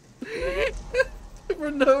 For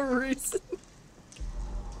no reason.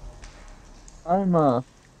 I'm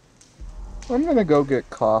gonna go get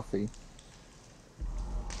coffee.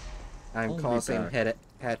 I'm I'll be causing back.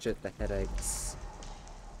 Hatchet the headaches.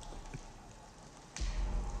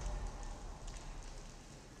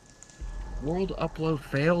 World upload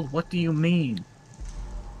failed? What do you mean?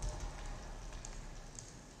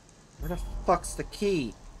 Where the fuck's the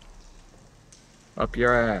key? Up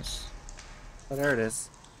your ass. Oh, there it is.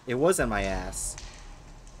 It was in my ass.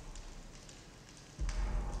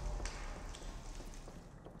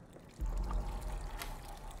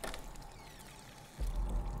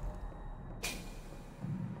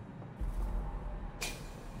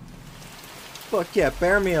 Fuck yeah,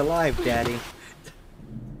 bear me alive, daddy.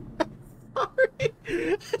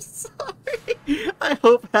 Sorry. Sorry. I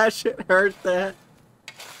hope Hatchet heard that.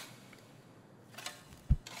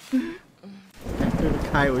 After the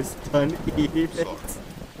guy was done eating it. Sorry.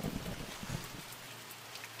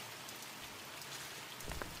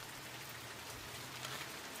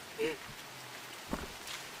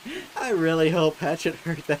 I really hope Hatchet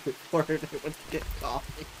heard that before they went to get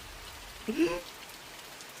coffee.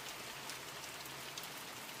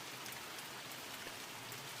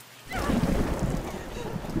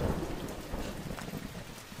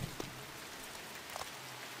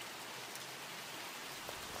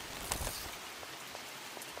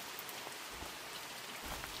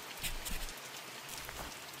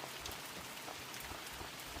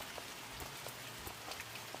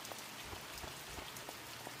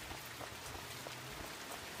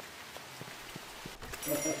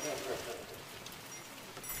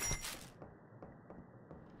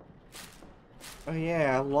 Oh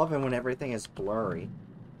yeah, I love it when everything is blurry.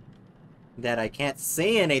 That I can't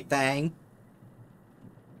see anything.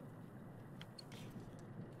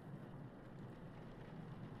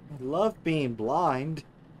 I love being blind.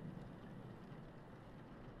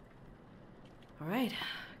 All right.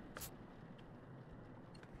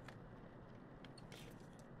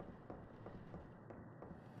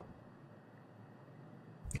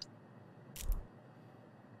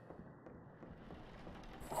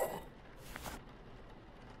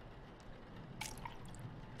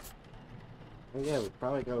 Oh yeah, we'd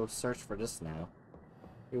probably go search for this now.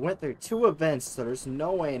 We went through 2 events, so there's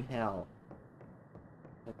no way in hell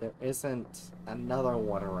that there isn't another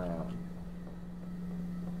one around.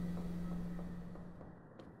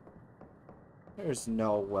 There's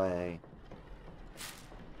no way.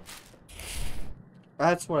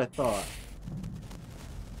 That's what I thought.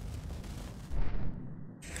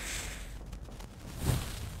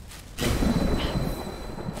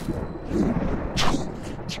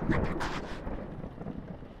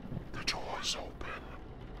 The door's open.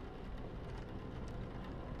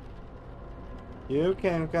 You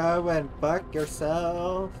can go and fuck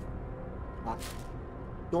yourself. Ah,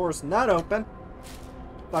 door's not open.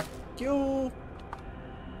 Fuck you.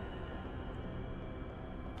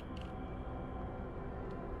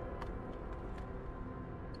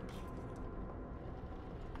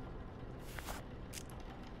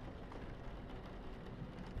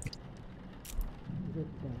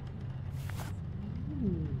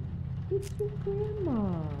 It's your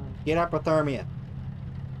grandma. Get hypothermia.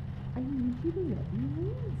 I need you to let me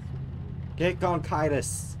in. Get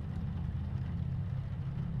bronchitis.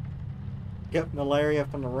 Get malaria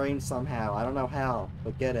from the rain somehow. I don't know how,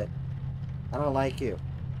 but get it. I don't like you.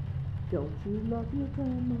 Don't you love your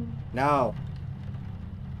grandma? No.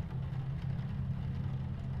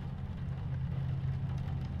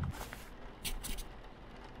 It's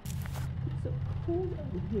so cold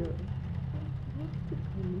out here. I have to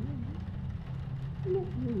come in. Let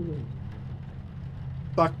me in.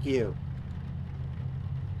 Fuck you.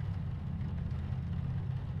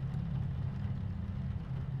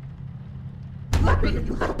 Let me in,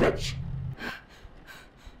 you little bitch!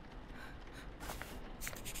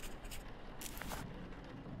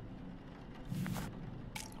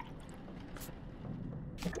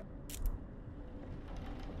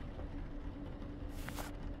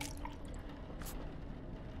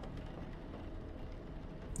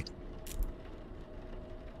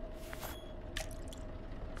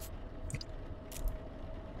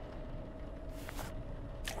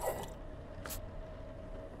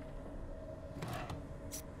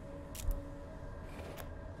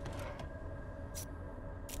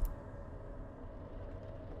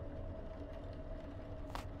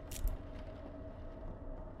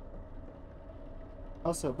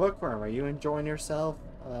 Also, Bookworm, are you enjoying yourself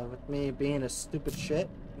with me being a stupid shit?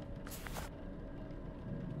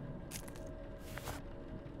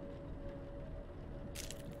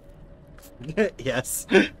 Yes.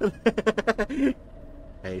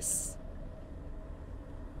 Nice.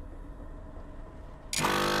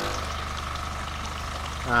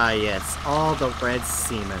 Ah, yes. All the red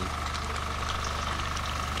semen.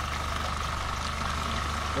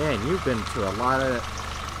 Man, you've been to a lot of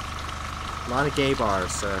gay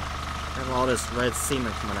bars, sir. Have all this red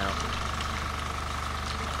semen coming out.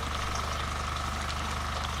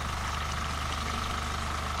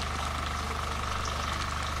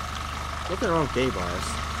 Get their own gay bars.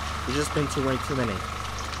 You've just been to way too many.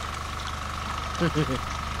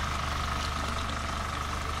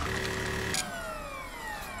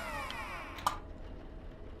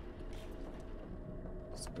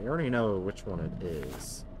 So we already know which one it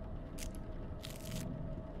is.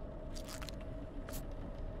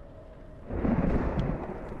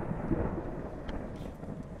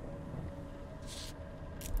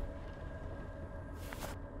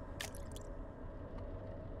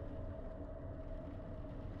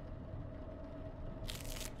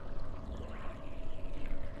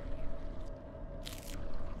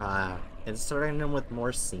 It's starting them with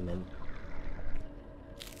more semen.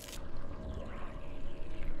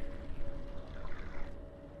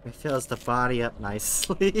 It fills the body up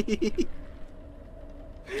nicely.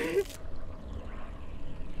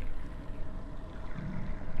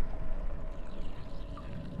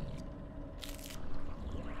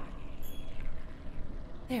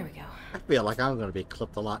 There we go. I feel like I'm gonna be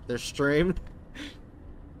clipped a lot this stream.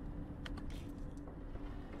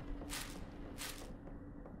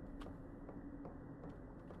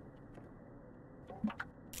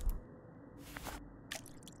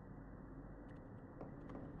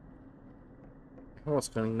 I was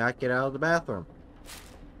gonna not get out of the bathroom.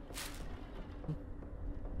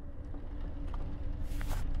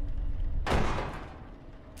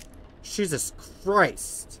 Jesus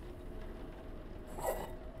Christ.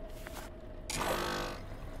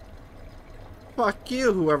 Fuck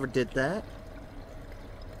you, whoever did that.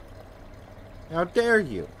 How dare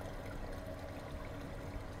you?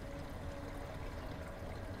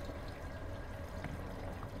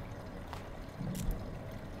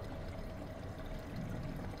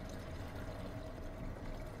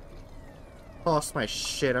 Toss my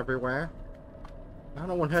shit everywhere.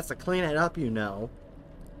 No one has to clean it up, you know.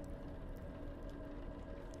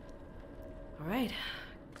 Alright.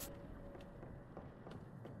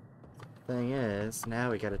 Thing is,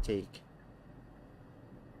 now we gotta take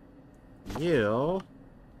you.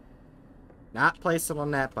 Not place it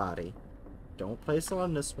on that body. Don't place it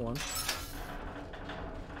on this one.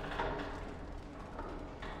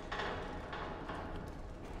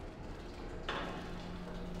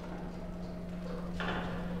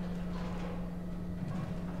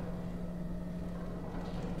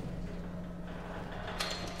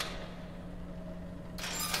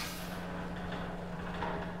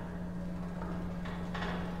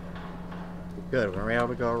 Good, we're able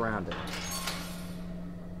to go around it.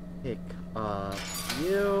 Pick up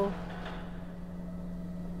you.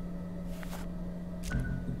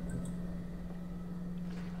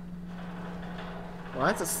 Well,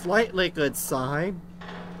 that's a slightly good sign.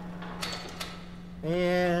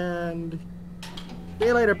 And see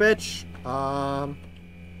you later, bitch.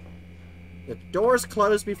 The door's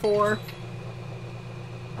closed before.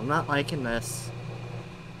 I'm not liking this.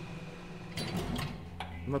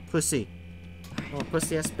 I'm a pussy. I'm a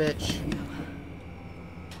pussy-ass bitch.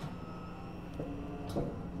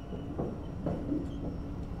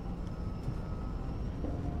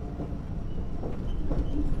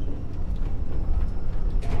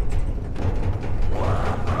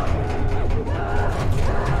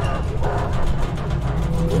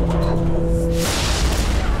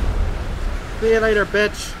 See you later,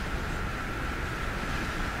 bitch.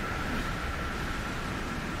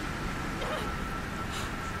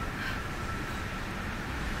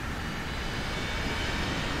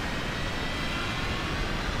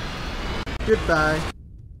 Goodbye.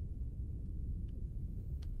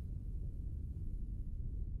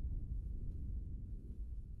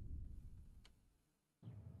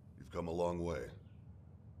 You've come a long way.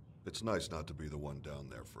 It's nice not to be the one down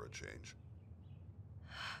there for a change.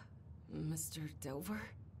 Mr. Dover?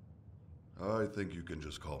 I think you can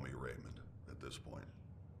just call me Raymond at this point.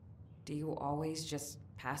 Do you always just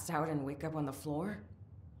pass out and wake up on the floor?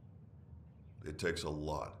 It takes a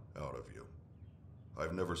lot out of you.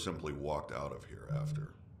 I've never simply walked out of here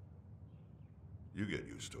after. You get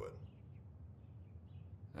used to it.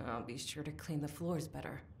 I'll be sure to clean the floors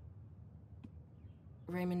better.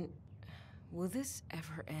 Raymond, will this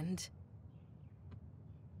ever end?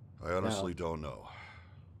 I honestly don't know.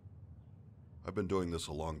 I've been doing this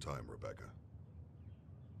a long time, Rebecca.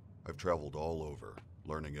 I've traveled all over,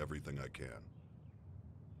 learning everything I can.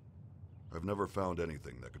 I've never found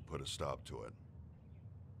anything that could put a stop to it.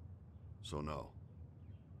 So no,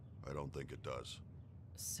 I don't think it does.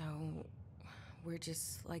 So, we're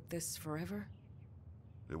just like this forever?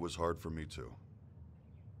 It was hard for me too.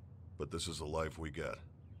 But this is the life we get.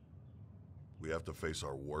 We have to face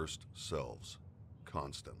our worst selves,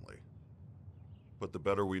 constantly. But the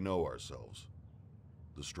better we know ourselves,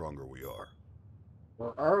 the stronger we are.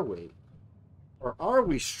 Or are we? Or are we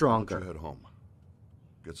Why don't stronger? you head home?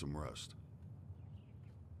 Get some rest.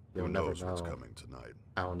 You'll Who never knows what's know. coming tonight?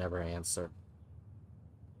 I will never answer.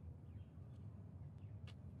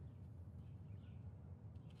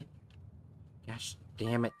 Gosh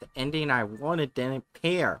damn it, the ending I wanted didn't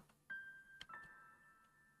appear.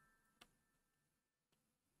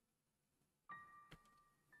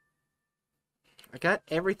 I got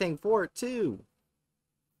everything for it too.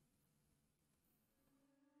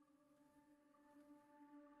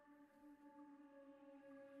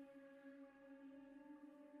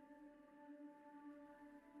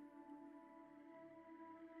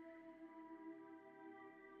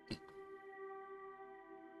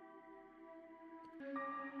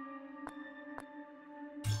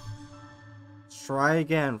 Let's try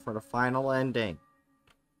again for the final ending.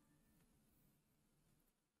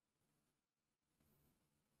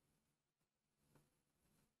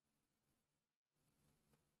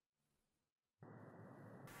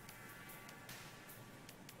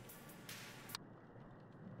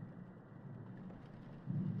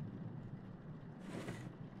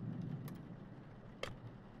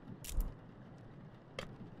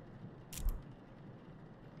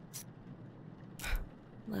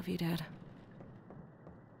 Love you, Dad.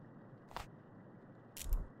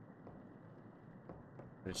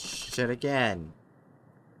 Shit again.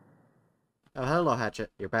 Oh, hello, Hatchet.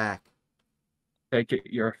 You're back. Take it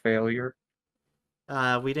you're a failure.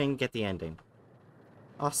 We didn't get the ending.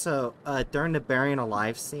 Also, during the burying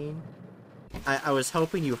alive scene, I was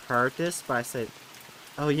hoping you heard this, but I said,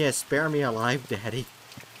 oh yes, spare me alive, Daddy.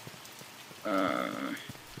 I'm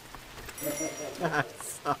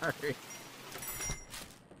sorry.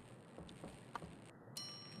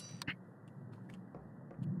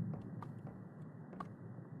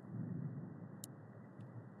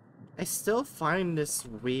 I still find this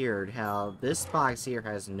weird how this box here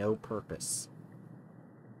has no purpose.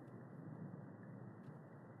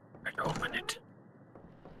 I open it.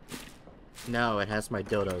 No, it has my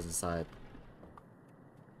dildos inside.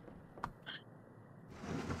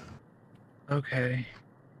 Okay.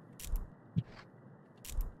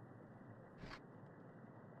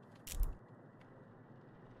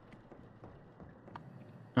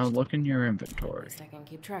 Now look in your inventory. Least I can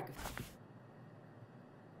keep track of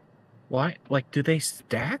Why? Like, do they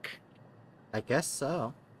stack? I guess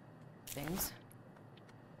so. things.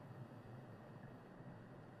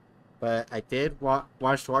 But I did watch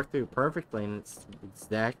walkthrough perfectly, and it's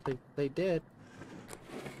exactly what they did.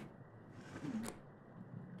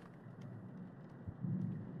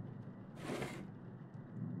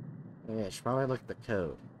 Yeah, I should probably look at the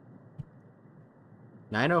code.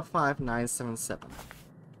 905977.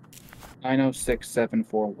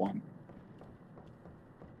 906741.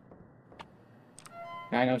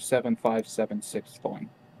 9075761.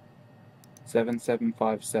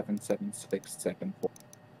 7757767.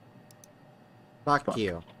 Fuck Fuck.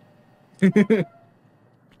 you.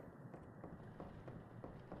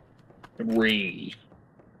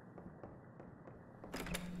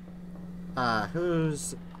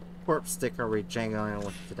 Whose corpse stick are we jangling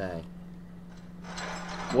with today?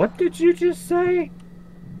 What did you just say?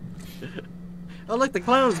 Oh, look, the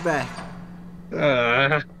clone's back.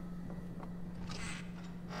 Uh,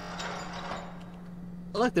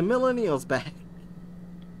 Oh, look, the millennial's back.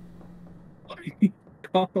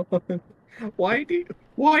 why do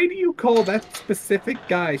you call that specific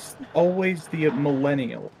guy always the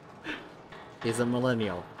millennial? He's a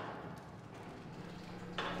millennial.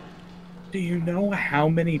 Do you know how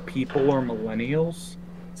many people are millennials?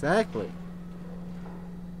 Exactly.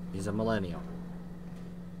 He's a millennial.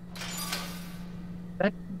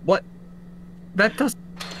 That does.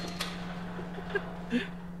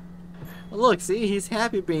 Look, see, he's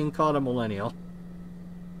happy being called a millennial.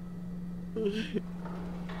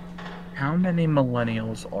 How many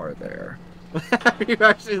millennials are there? Are you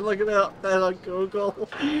actually looking at that on Google?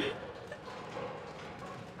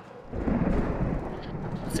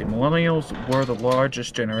 Let's see, millennials were the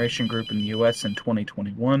largest generation group in the U.S. in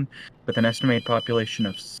 2021, with an estimated population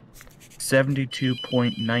of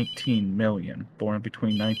 72.19 million, born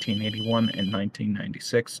between 1981 and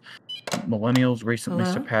 1996. Millennials recently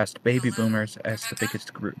Hello? surpassed baby boomers as the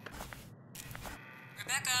biggest group.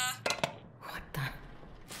 Rebecca! What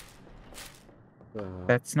the?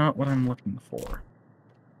 That's not what I'm looking for.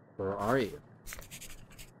 Where are you?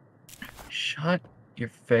 Shut your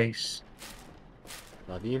face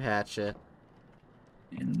Love you, Hatchet.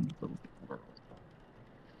 in the world.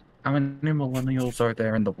 How many millennials are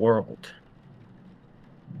there in the world?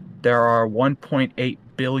 There are 1.8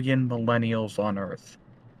 billion millennials on Earth.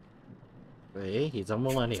 Hey, he's a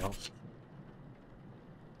millennial.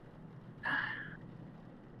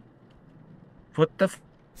 What the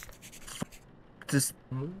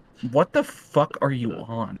what the fuck are you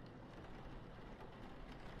on?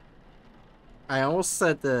 I almost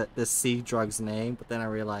said the sea drug's name, but then I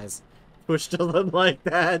realized Push doesn't like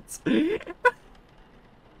that.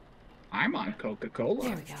 I'm on Coca-Cola.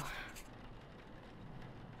 There we go.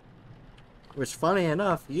 Which, funny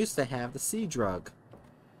enough, used to have the sea drug.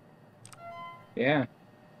 Yeah.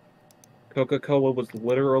 Coca-Cola was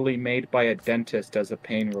literally made by a dentist as a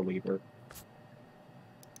pain reliever.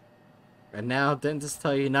 And now dentists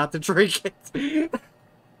tell you not to drink it.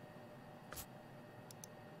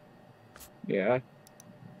 Yeah.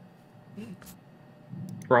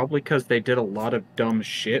 Probably because they did a lot of dumb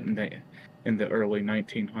shit in the early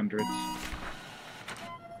 1900s.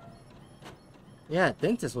 Yeah,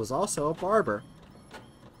 dentist was also a barber.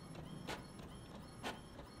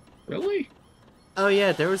 Really? Oh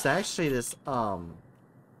yeah, there was actually this, and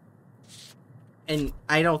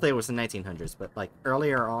I don't think it was the 1900s, but like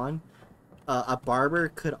earlier on, a barber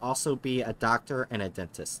could also be a doctor and a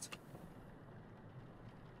dentist.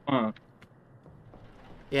 Huh.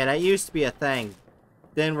 Yeah, that used to be a thing.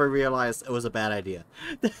 Then we realized it was a bad idea.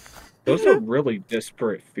 Those are really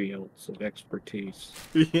disparate fields of expertise.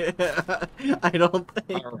 Yeah, I don't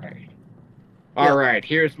think. Alright. Yeah. Alright,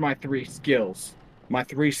 here's my 3 skills. My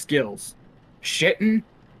 3 skills. Shitting,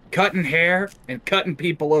 cutting hair, and cutting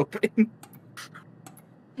people open.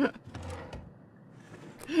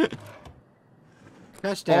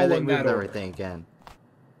 Gosh damn, they All in that moved order. everything again.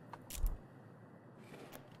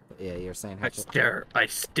 But yeah, you're saying Hatchet. I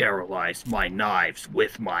sterilize my knives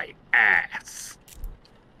with my ass.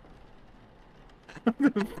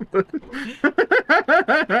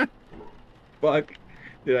 Fuck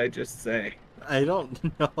did I just say? I don't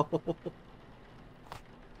know.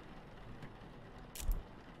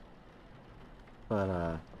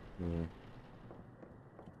 But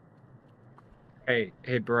yeah.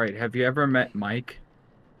 Hey, Bright, have you ever met Mike?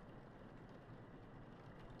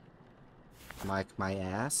 Mike, my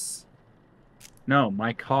ass. No,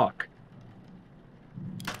 Mike Hawk.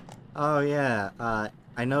 Oh yeah,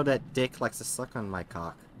 I know that Dick likes to suck on my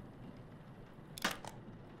cock.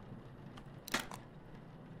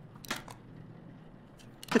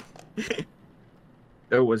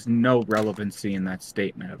 There was no relevancy in that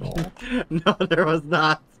statement at all. No, there was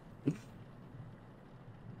not.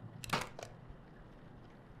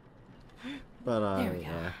 But There we go.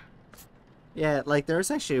 yeah. Yeah, like there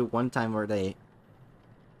was actually one time where I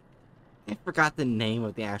forgot the name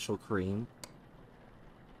of the actual cream.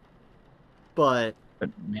 But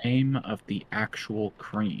The name of the actual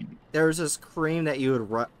cream. there was this cream that you would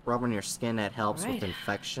rub on your skin that helps with Alright.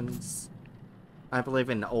 infections. I believe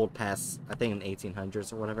in the old past, I think in the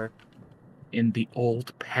 1800s or whatever. In the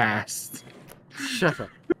old past. Shut up.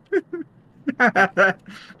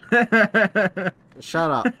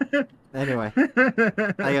 Shut up. Anyway,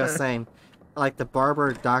 like I was saying, like the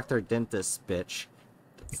barber, doctor, dentist bitch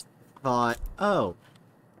thought, oh,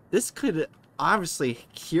 this could obviously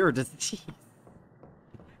cure disease.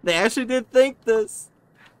 They actually did think this.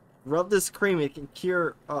 Rub this cream, it can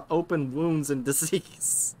cure open wounds and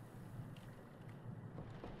disease.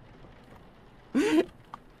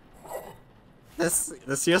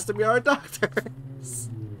 This used to be our doctors.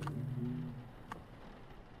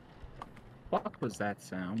 What was that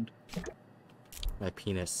sound? My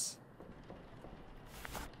penis.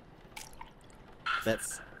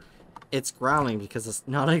 It's growling because it's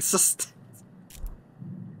non-existent.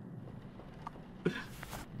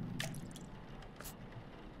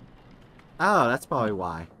 Oh, that's probably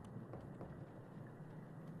why.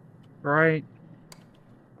 Right.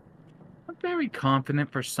 I'm very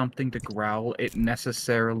confident for something to growl, it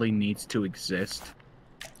necessarily needs to exist.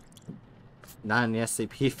 Not in the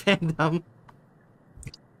SCP fandom.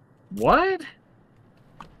 What?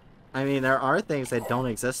 I mean, there are things that don't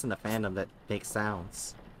exist in the fandom that make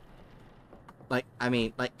sounds. Like, I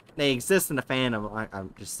mean, like, they exist in the fandom,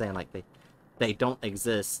 I'm just saying, like, they don't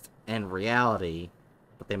exist in reality,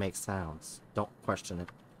 but they make sounds. Don't question it.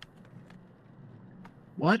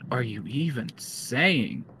 What are you even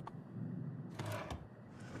saying?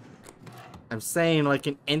 I'm saying, like,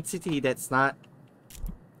 an entity that's not...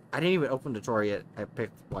 I didn't even open the drawer yet. I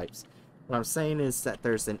picked wipes. What I'm saying is that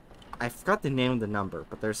there's an... I forgot the name of the number,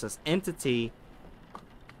 but there's this entity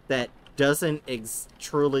that doesn't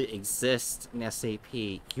truly exist in SAP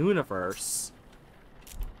universe,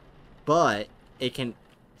 but it can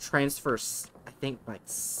transfer, I think, like,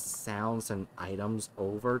 sounds and items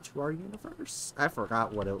over to our universe. I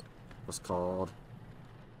forgot what it was called.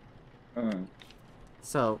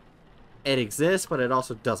 So, it exists, but it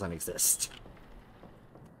also doesn't exist.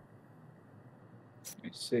 I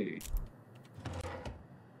see.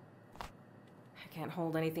 I can't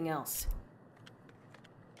hold anything else.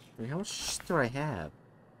 How much shit do I have?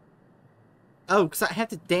 Oh, because I have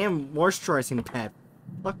the damn moisturizing pad.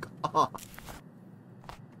 Fuck off.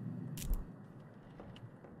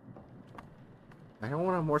 I don't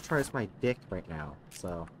want to moisturize my dick right now,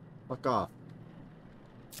 so fuck off.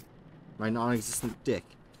 My non-existent dick.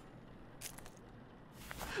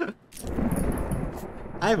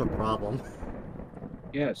 I have a problem.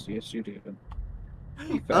 Yes, yes you do.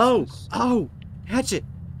 Oh! Oh! Hatchet!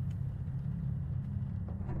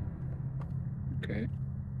 Okay.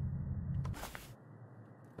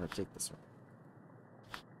 I'll take this one.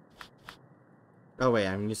 Oh wait,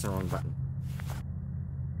 I'm using the wrong button.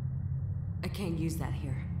 I can't use that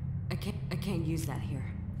here. I can't use that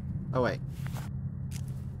here. Oh wait.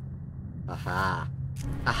 Aha!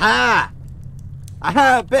 Aha!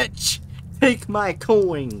 Aha, bitch! Take my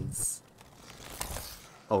coins!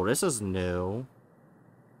 Oh, this is new.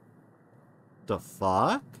 The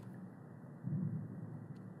fuck?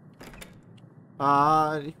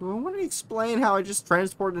 You want to explain how I just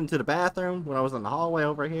transported into the bathroom when I was in the hallway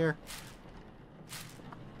over here?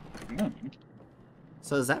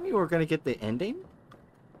 So does that mean we're gonna get the ending?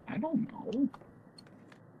 I don't know.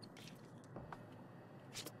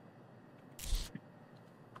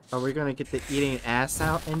 Are we gonna get the eating ass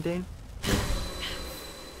out ending?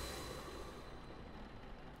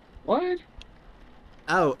 What?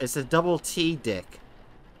 Oh, it's a double T dick.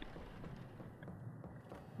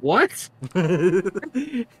 What?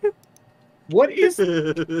 What is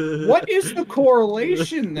the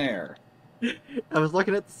correlation there? I was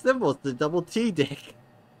looking at the symbols, the double T dick.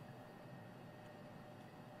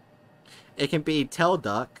 It can be tail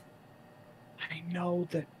duck. I know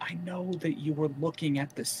that you were looking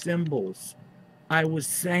at the symbols. I was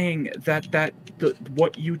saying that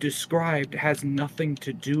what you described has nothing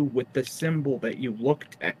to do with the symbol that you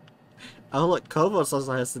looked at. Oh look, Kovos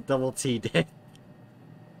also has the double T dick.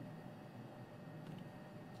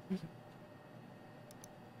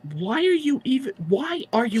 Why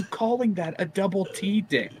are you calling that a double T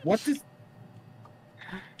dick? What does...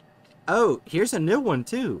 Oh, here's a new one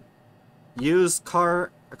too. Used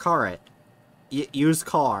car. Used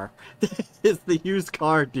car. It's the used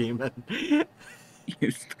car demon.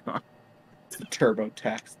 Used car. It's a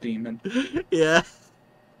TurboTax demon. Yeah.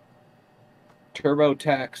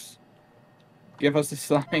 TurboTax. Give us a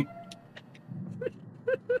sign.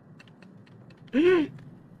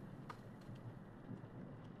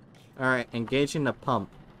 Alright, engaging the pump.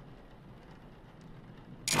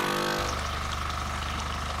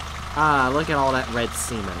 Ah, look at all that red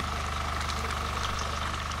semen.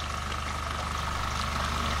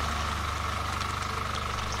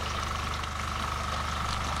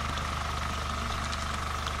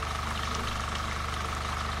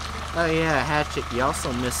 Oh yeah, Hatchet, you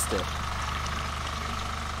also missed it.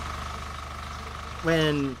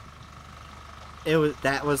 When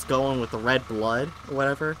that was going with the red blood or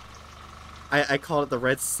whatever, I called it the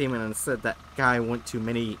red semen and said that guy went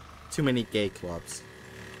to too many gay clubs.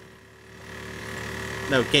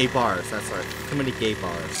 No, gay bars, that's right. Too many gay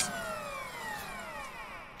bars.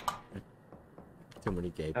 Too many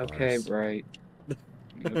gay bars. Okay, right.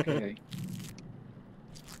 Okay.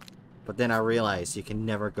 But then I realized you can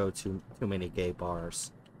never go to too many gay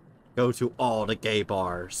bars. Go to all the gay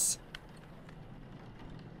bars.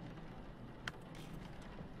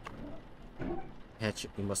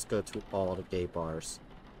 Hatchet, you must go to all the gay bars.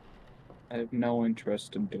 I have no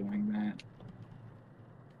interest in doing that.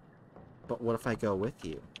 But what if I go with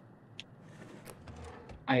you?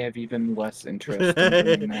 I have even less interest in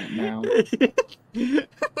doing that now.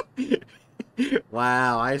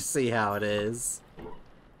 Wow, I see how it is.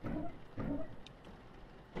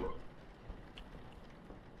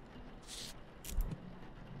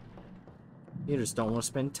 You just don't want to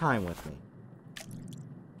spend time with me.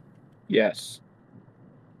 Yes.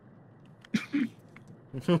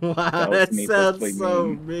 Wow, That that was sounds needlessly so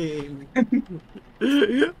mean.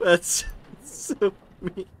 That's so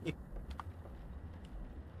mean.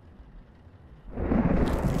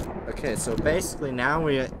 Okay, so basically now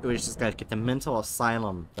we just gotta get the mental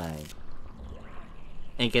asylum thing.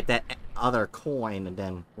 And get that other coin, and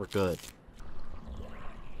then we're good.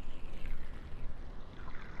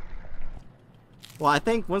 Well, I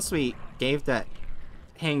think once we gave that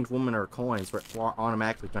hanged woman her coins, we're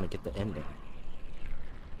automatically gonna get the ending.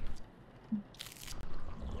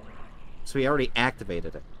 So we already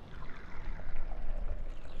activated it.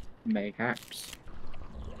 Mayhaps.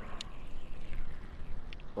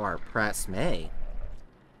 Or perhaps may.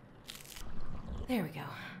 There we go.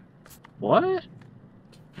 What?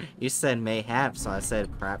 You said may have, so I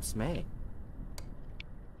said perhaps may.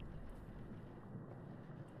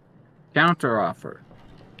 Counter offer.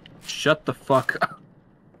 Shut the fuck up.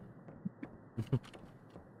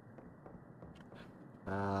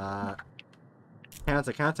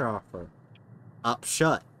 Counter offer. Up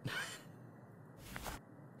shut.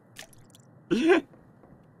 You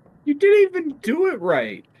didn't even do it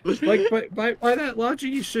right. Like, by that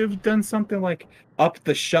logic, you should have done something like up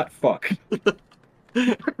the shut fuck.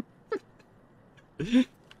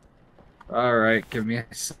 Alright, give me a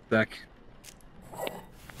sec.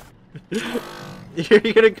 You're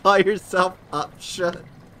gonna call yourself up shut.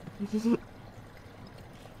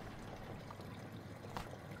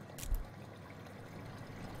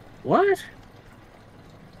 What?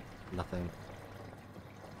 Nothing.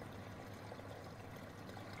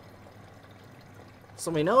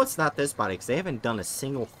 So we know it's not this body because they haven't done a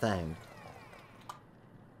single thing.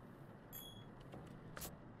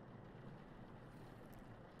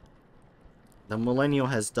 The millennial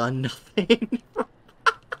has done nothing.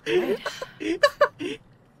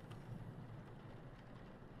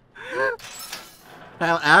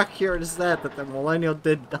 How accurate is that the millennial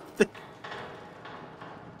did nothing?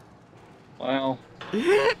 Well,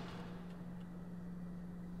 it's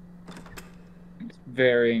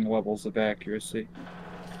varying levels of accuracy.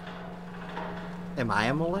 Am I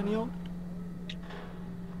a millennial?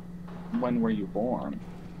 When were you born?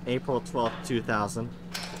 April 12th, 2000.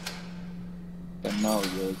 Then no,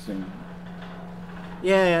 you're assuming.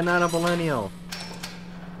 Yeah, not a millennial.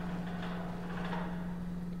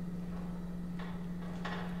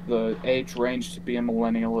 The age range to be a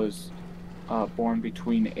millennial is born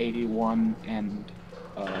between 81 and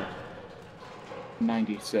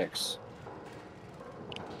 96.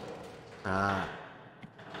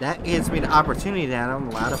 That gives me the opportunity that I'm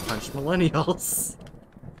allowed to punch millennials.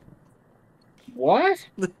 What?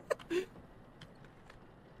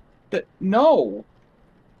 No.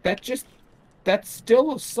 That's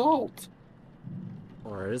still assault.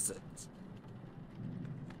 Or is it?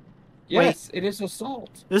 Yes, it is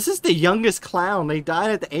assault. This is the youngest clown. They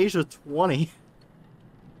died at the age of 20.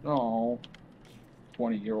 Oh,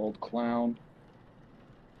 20-year-old clown.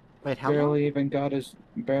 Wait, how long? Barely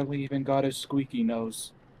even got his squeaky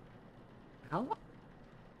nose. How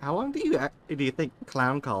long do you think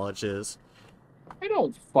clown college is? I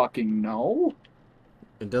don't fucking know.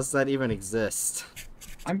 And does that even exist?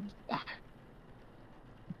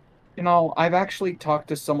 You know, I've actually talked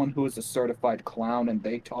to someone who is a certified clown, and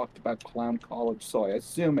they talked about clown college, so I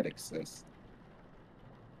assume it exists.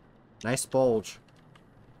 Nice bulge.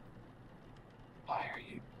 Why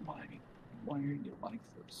are you like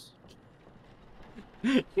this?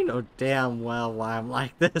 You know damn well why I'm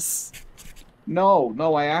like this. No,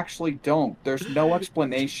 I actually don't. There's no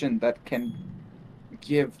explanation that can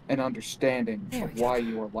give an understanding of why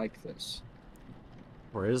you are like this.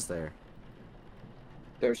 Or is there?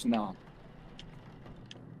 There's not.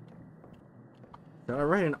 Should I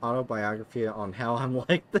write an autobiography on how I'm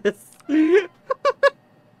like this?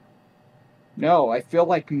 No, I feel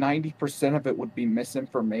like 90% of it would be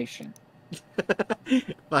misinformation.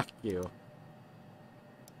 Fuck you.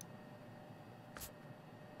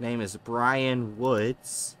 Name is Brian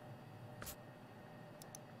Woods.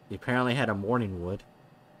 He apparently had a morning wood.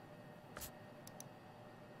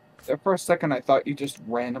 There for a second, I thought you just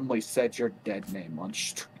randomly said your dead name on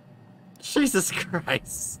stream. Jesus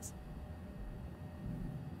Christ.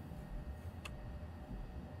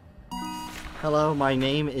 Hello, my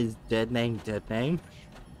name is Dead Name.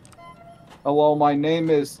 Hello, my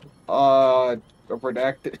name is,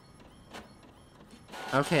 redacted.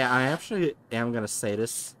 Okay, I actually am gonna say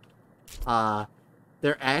this.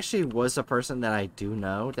 There actually was a person that I do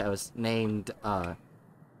know that was named,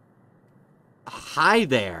 Hi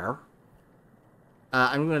There.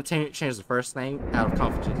 I'm gonna change the first name out of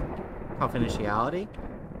confidentiality,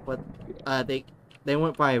 but, they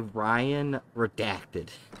went by Ryan Redacted.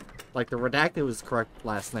 Like, the Redacted was the correct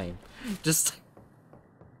last name. Just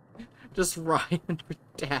Ryan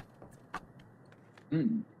Redacted.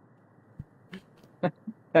 Hmm.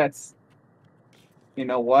 That's... You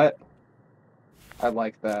know what? I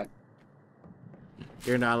like that.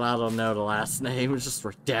 You're not allowed to know the last name, it's just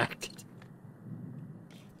Redacted.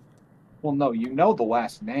 Well, no, you know the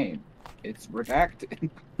last name. It's redacted.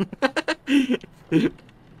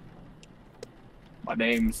 My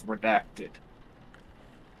name's redacted.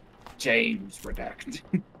 James redacted.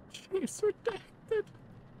 James Redacted.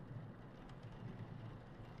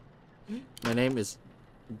 My name is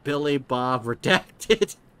Billy Bob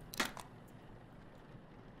Redacted.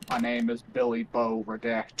 My name is Billy Bo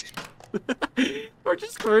redacted. We're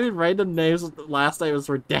just creating random names with the last name was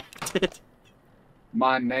Redacted.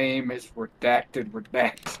 My name is redacted.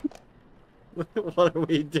 What are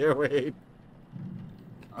we doing?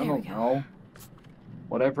 I don't know.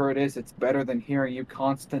 Whatever it is, it's better than hearing you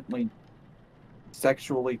constantly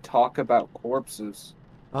sexually talk about corpses.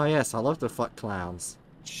 Oh yes, I love to fuck clowns.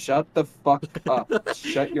 Shut the fuck up.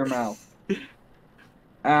 Shut your mouth.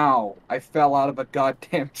 Ow, I fell out of a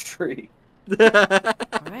goddamn tree.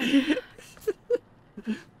 Alright.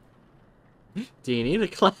 Do you need a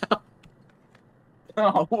clown?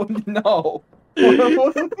 Oh, no.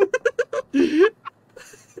 Ow,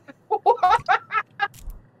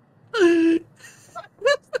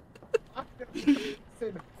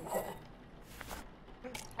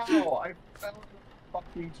 I fell in a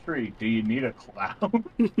fucking tree. Do you need a clown?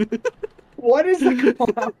 What is a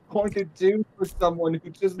clown going to do for someone who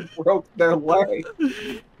just broke their leg?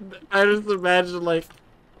 I just imagine, like,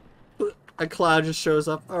 a clown just shows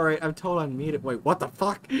up. Alright, I'm told I'm needed. Wait, what the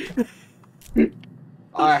fuck?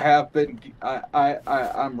 I have been...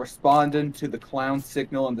 I'm responding to the clown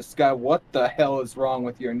signal in the sky. What the hell is wrong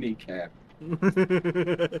with your kneecap?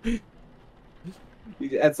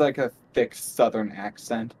 That's like a thick southern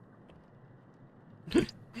accent.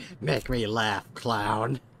 Make me laugh,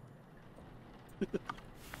 clown.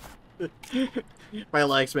 My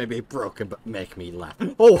legs may be broken, but make me laugh.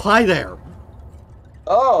 Oh, hi there!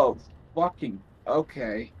 Oh, fucking...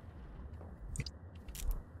 Okay.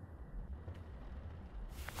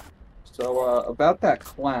 So, about that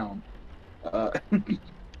clown.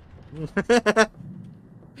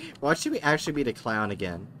 Why should we actually be the clown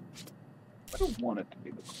again? I don't want it to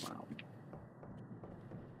be the clown.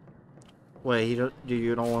 Wait,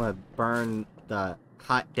 you don't want to burn the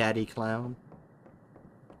hot daddy clown?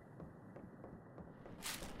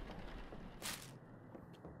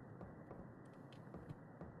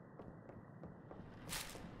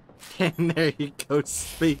 And there you go,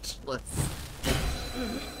 speechless.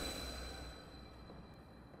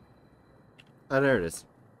 Oh, there it is.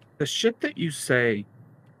 The shit that you say,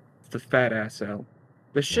 the fat ass L,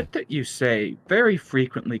 the shit that you say very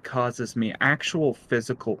frequently causes me actual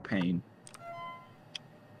physical pain.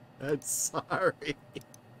 I'm sorry.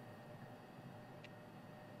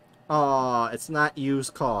 Aw, it's not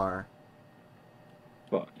used car.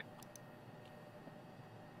 Fuck.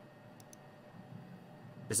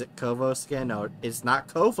 Is it Kovos again? No, it's not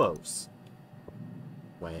Kovos.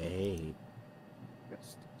 Wait.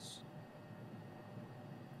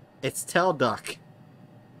 It's Tell Duck.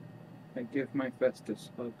 I give my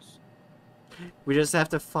bestest hugs. We just have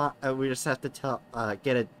to we just have to tell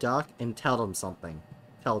get a duck and tell them something.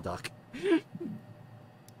 Tell Duck.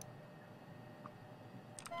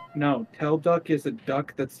 No, Tell Duck is a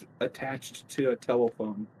duck that's attached to a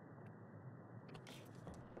telephone.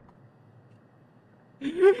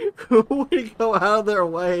 Who would go out of their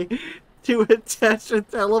way to attach a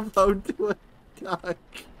telephone to a duck?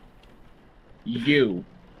 You.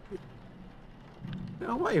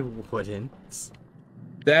 No, I wouldn't.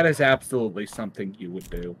 That is absolutely something you would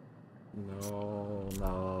do. No,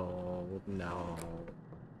 no, no.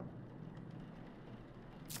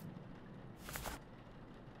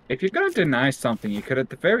 If you're gonna deny something, you could at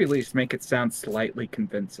the very least make it sound slightly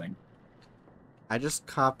convincing. I just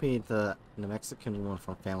copied the Mexican one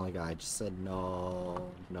from Family Guy. I just said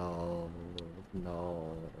no, no,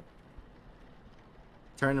 no.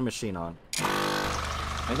 Turn the machine on.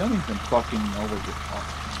 I don't even fucking know what you're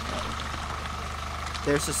talking about.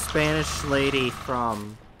 There's a Spanish lady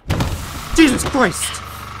from... Jesus Christ!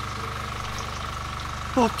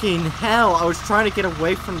 Fucking hell, I was trying to get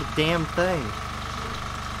away from the damn thing.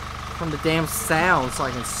 From the damn sound so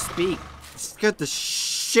I can speak. It scared the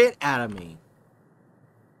shit out of me.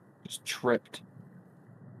 Just tripped.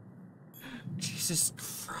 Jesus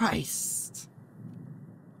Christ.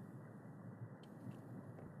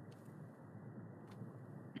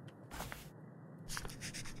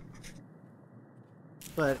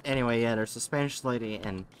 But anyway, yeah, there's a Spanish lady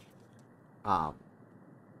and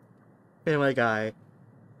Family Guy.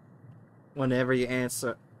 Whenever you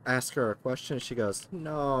ask her a question, she goes,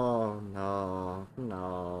 no, no,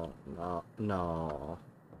 no, no, no.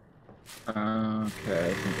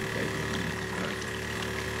 Okay.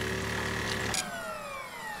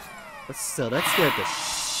 But still, that scared the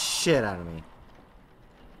shit out of me.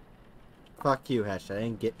 Fuck you, Hatchet. That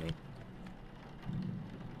didn't get me.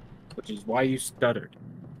 Which is why you stuttered.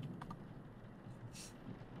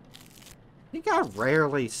 I think I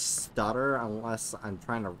rarely stutter unless I'm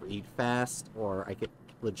trying to read fast or I get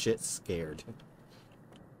legit scared.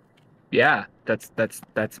 Yeah, that's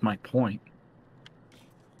my point.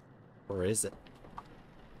 Or is it?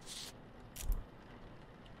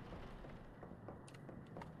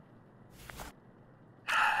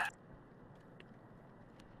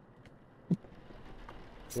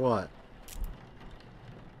 What?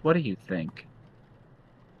 What do you think?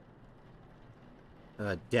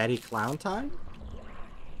 Daddy Clown time?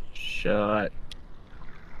 Shut.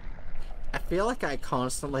 I feel like I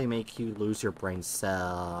constantly make you lose your brain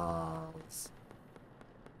cells.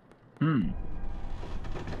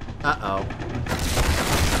 Uh-oh.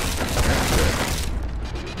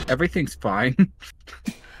 Everything's fine.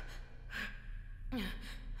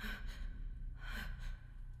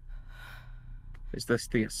 Is this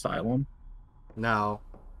the asylum? No.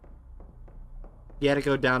 You had to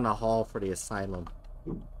go down the hall for the asylum.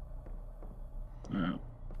 Oh.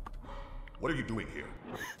 What are you doing here?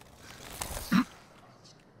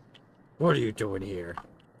 What are you doing here?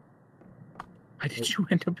 Why did you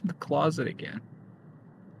end up in the closet again?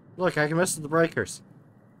 Look, I can mess with the breakers.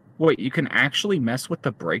 Wait, you can actually mess with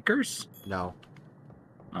the breakers? No.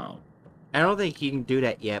 Oh. I don't think you can do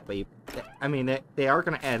that yet, but I mean, they are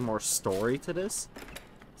going to add more story to this.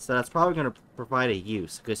 So that's probably going to provide a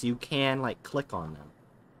use, because you can, like, click on them.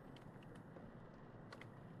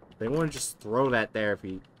 They wouldn't just throw that there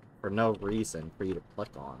for no reason for you to click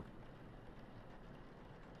on.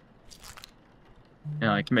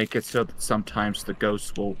 Yeah, like make it so that sometimes the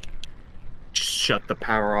ghost will just shut the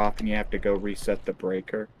power off and you have to go reset the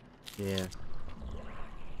breaker. Yeah.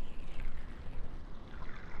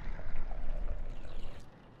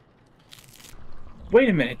 Wait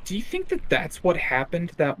a minute, do you think that that's what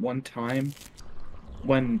happened that one time?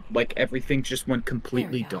 When, like, everything just went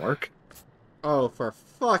completely dark? Oh, for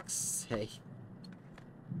fuck's sake.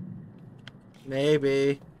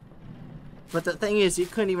 Maybe. But the thing is, you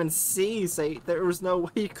couldn't even see, so there was no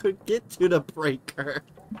way you could get to the breaker.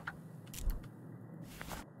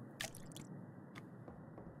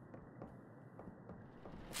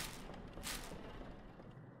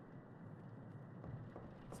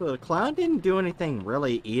 So the clown didn't do anything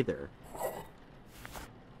really either.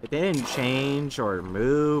 It didn't change or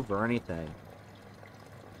move or anything.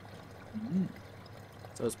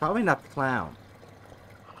 So it's probably not the clown.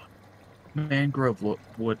 Mangrove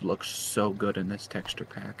wood looks so good in this texture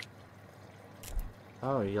pack.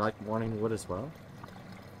 Oh, you like morning wood as well?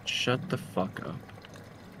 Shut the fuck up.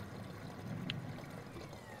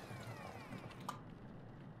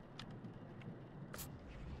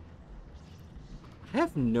 I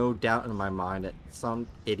have no doubt in my mind that some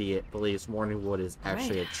idiot believes Morningwood is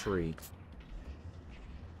actually a tree.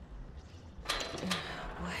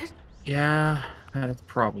 What? Yeah, that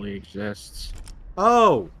probably exists.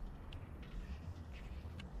 Oh!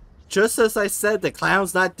 Just as I said, the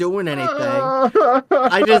clown's not doing anything.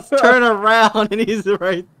 I just turn around and he's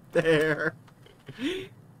right there.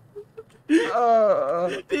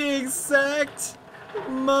 The exact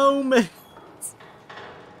moment.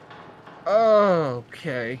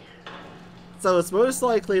 Okay. So it's most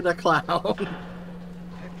likely the clown.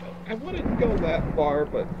 I wouldn't go that far,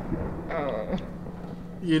 but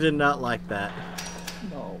You did not like that.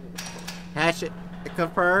 no. Hatchet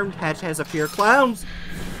confirmed. Hatchet has a fear of clowns.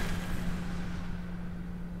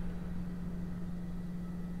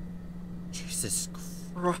 Jesus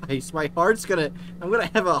Christ, my heart's gonna... I'm gonna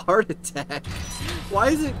have a heart attack. Why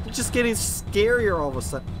is it just getting scarier all of a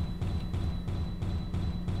sudden?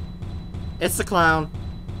 It's the clown.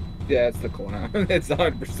 Yeah, it's the clown. It's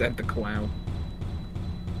 100% the clown.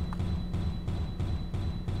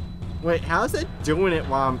 Wait, how is it doing it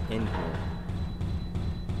while I'm in here?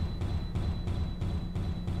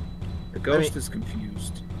 The ghost is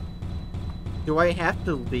confused. Do I have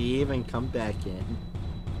to leave and come back in?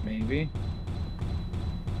 Maybe.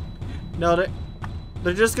 No,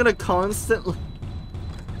 they're just gonna constantly...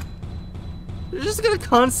 They're just gonna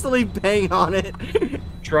constantly bang on it.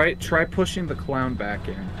 Try pushing the clown back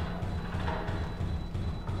in.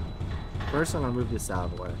 First, I'm gonna move this out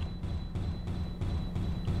of the way.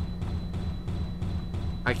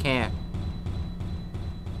 I can't.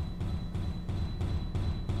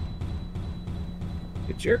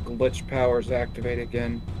 Get your glitch powers activate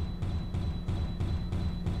again.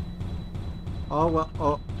 Oh, well,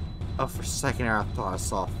 oh, for a second there, I thought I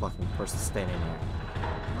saw a fucking person standing there.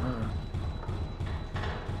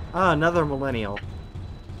 Ah, another millennial.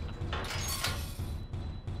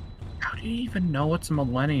 How do you even know it's a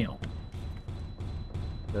millennial?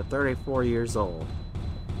 They're 34 years old.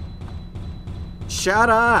 Shut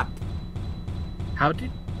up! How do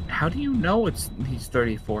you know he's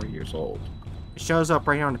 34 years old? It shows up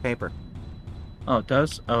right here on the paper. Oh, it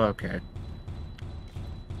does? Oh, okay.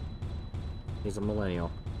 He's a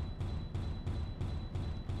millennial.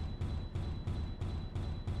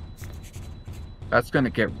 That's gonna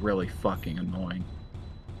get really fucking annoying.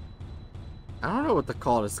 I don't know what to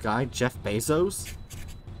call this guy. Jeff Bezos?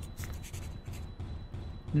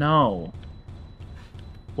 No.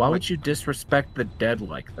 Why would you disrespect the dead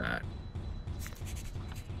like that?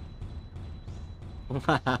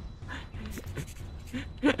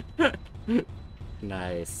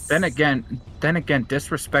 Nice. Then again,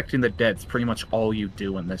 disrespecting the dead's pretty much all you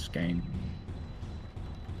do in this game.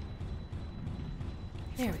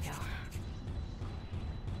 There we go.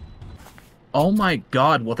 Oh my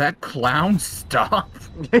god, will that clown stop?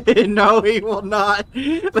 No, he will not.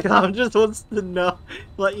 The clown just wants to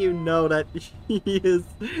let you know that he is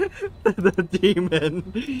the demon.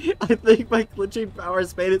 I think my glitching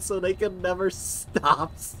powers made it so they can never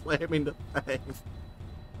stop slamming the thing.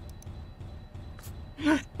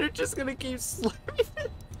 They're just gonna keep slamming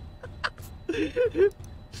it.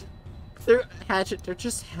 Hatchet, they're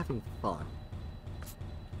just having fun.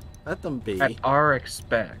 Let them be. At our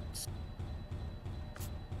expense.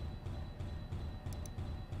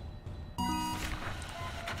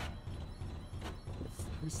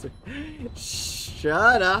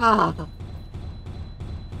 Shut up!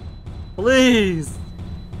 Please!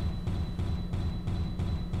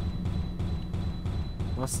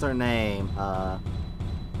 What's their name?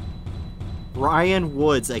 Brian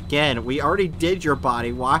Woods. Again, we already did your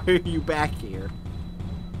body. Why are you back here?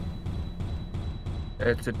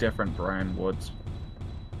 It's a different Brian Woods.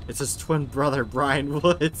 It's his twin brother, Brian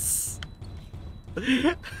Woods.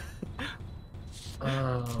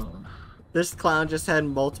 This clown just had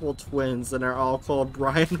multiple twins, and they're all called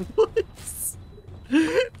Brian Woods.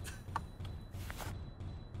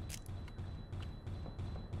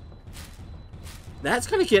 That's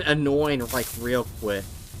gonna get annoying, like, real quick.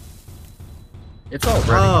 It's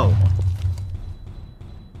already. Oh!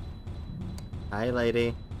 Hi,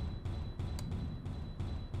 lady.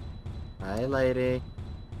 Hi, lady.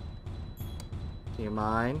 Do you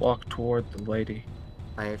mind? Walk toward the lady.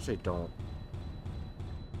 I actually don't.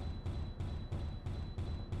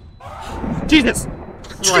 Jesus!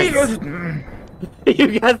 Christ.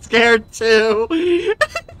 You got scared too!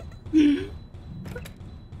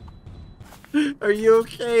 Are you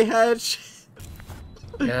okay, Hatch?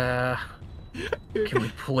 Yeah. Can we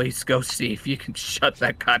please go see if you can shut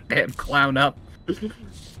that goddamn clown up?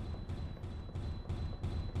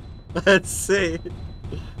 Let's see.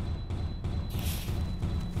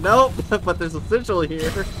 Nope, but there's essential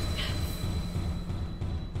here.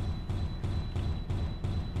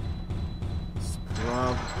 It's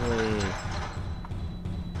probably...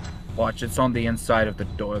 Watch, it's on the inside of the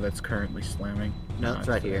door that's currently slamming. No, it's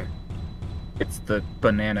right here. It's the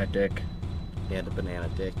banana dick. Yeah, the banana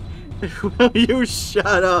dick. Will you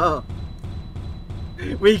shut up?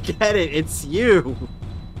 We get it, it's you!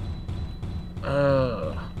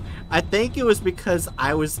 I think it was because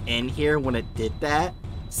I was in here when it did that,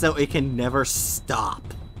 so it can never stop.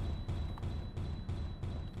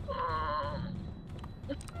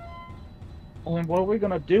 Well, then what are we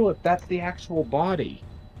gonna do if that's the actual body?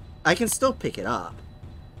 I can still pick it up.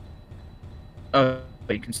 You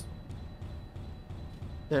can...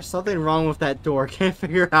 There's something wrong with that door. Can't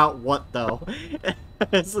figure out what, though.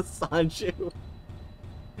 It's a Sanju.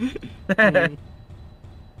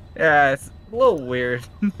 Yeah, it's a little weird.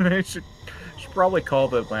 I should probably call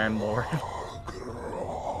the landlord.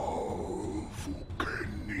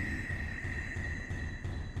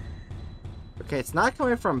 Okay, it's not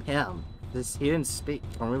coming from him. He didn't speak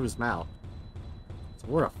or move his mouth. So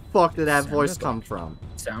where the fuck did that voice come from?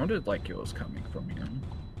 Sounded like it was coming from him.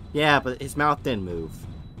 Yeah, but his mouth didn't move.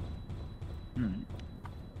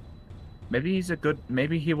 Maybe he's a good...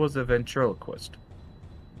 Maybe he was a ventriloquist.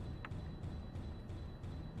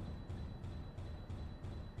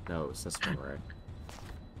 No, it's this one, right?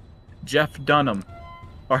 Jeff Dunham,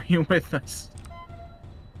 are you with us?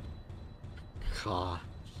 God.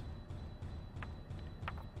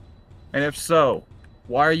 And if so,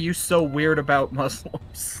 why are you so weird about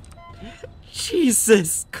Muslims?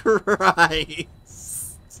 Jesus Christ!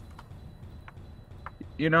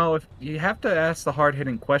 You know, if you have to ask the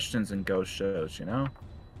hard-hitting questions in ghost shows, you know?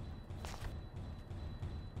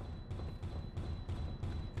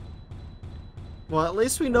 Well, at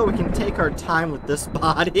least we know we can take our time with this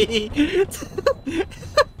body.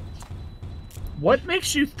 What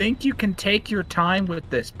makes you think you can take your time with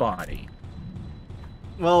this body?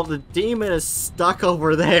 Well, the demon is stuck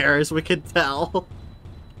over there, as we can tell.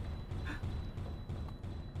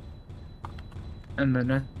 And the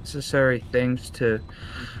necessary things to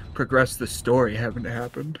progress the story haven't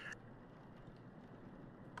happened.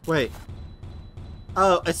 Wait.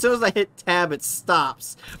 Oh, as soon as I hit tab, it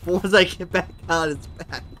stops. But once I get back out, it's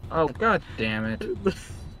back. Oh, god damn it.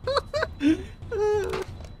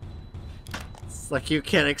 It's like you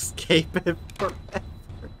can't escape it forever.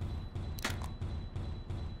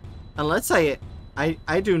 Unless I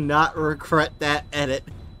do not regret that edit.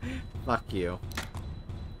 Fuck you.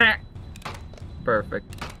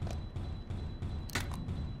 Perfect.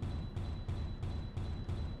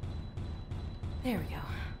 There we go.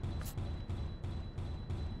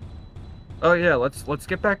 Oh yeah, let's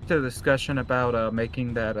get back to the discussion about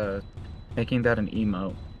making that an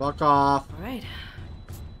emote. Fuck off. All right.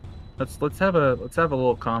 Let's have a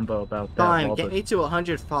little combo about that. Fine, get me to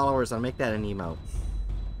 100 followers. I'll make that an emote.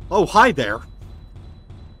 Oh, hi there.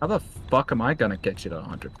 How the fuck am I gonna get you to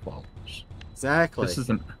 100 followers? Exactly.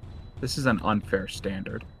 This is an unfair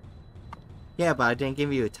standard. Yeah, but I didn't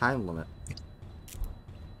give you a time limit.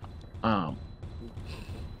 Oh.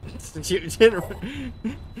 You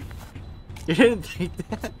didn't think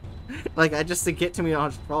that? Like, I just said get to me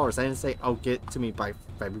 100 followers. I didn't say, oh, get to me by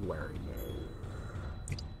February.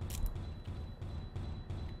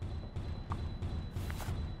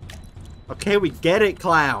 Okay, we get it,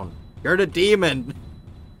 clown. You're the demon.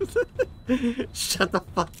 Shut the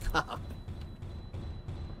fuck up.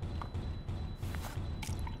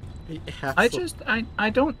 I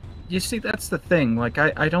don't. You see, that's the thing. Like,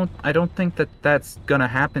 I don't think that that's gonna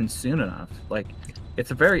happen soon enough. Like,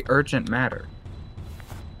 it's a very urgent matter.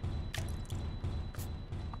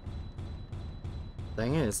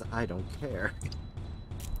 Thing is, I don't care.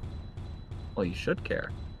 Well, you should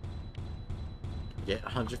care. Get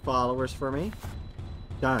 100 followers for me.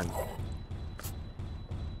 Done.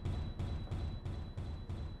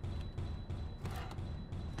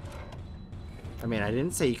 I mean, I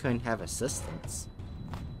didn't say you couldn't have assistance.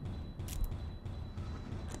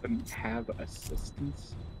 Couldn't have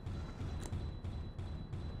assistance?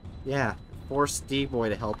 Yeah, force D-Boy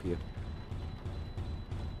to help you.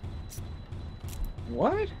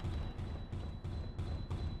 What?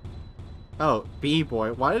 Oh,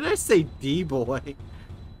 B-Boy. Why did I say D-Boy?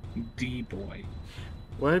 D-Boy.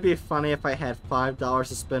 Wouldn't it be funny if I had $5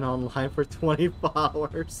 to spend online for 20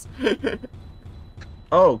 followers?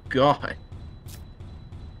 Oh, God.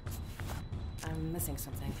 I'm missing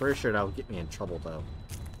something. I'm pretty sure that would get me in trouble, though.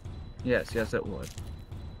 Yes, it would.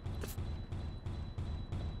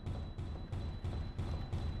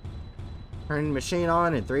 Turn the machine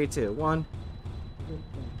on in 3, 2, 1.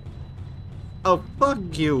 Oh, fuck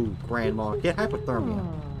you, Grandma. Get hypothermia.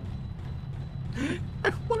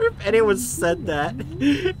 I wonder if anyone said that.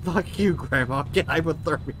 Fuck you, Grandma. Get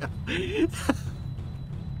hypothermia.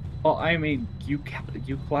 Well, I mean, you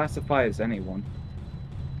classify as anyone.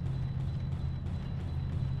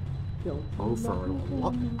 Over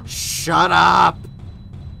what? Shut up!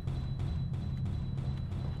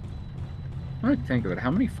 I think of it. How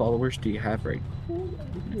many followers do you have right now?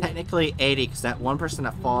 Technically 80, because that one person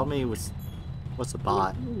that followed me was a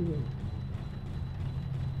bot.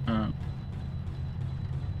 Well,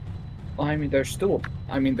 I mean, there's still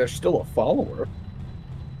a follower.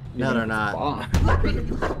 No, they're Even if it's a not. bot. Let me, you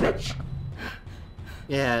little bitch!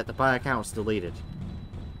 Yeah, the bot account was deleted.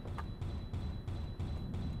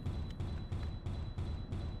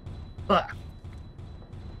 I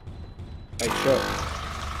show.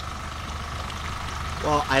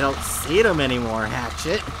 Well, I don't see them anymore,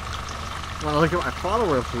 Hatchet. When I look at my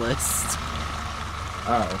follower list.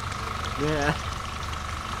 Oh. Yeah.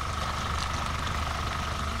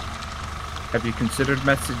 Have you considered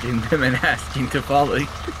messaging them and asking to follow you?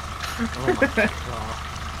 Oh my god.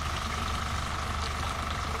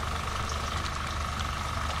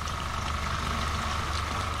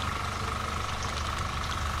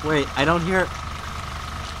 Wait, I don't hear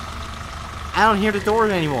the door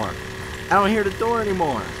anymore. I don't hear the door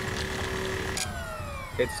anymore.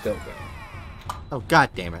 It's still there. Oh, god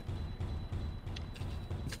damn it.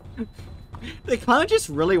 The clown just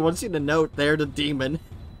really wants you to know they're the demon.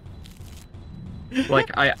 Like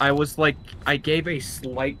I was like, I gave a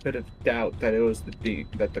slight bit of doubt that it was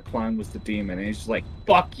that the clown was the demon, and he's just like,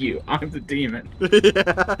 "Fuck you, I'm the demon."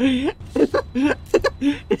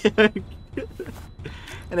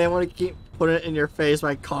 And I want to keep putting it in your face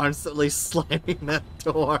by constantly slamming that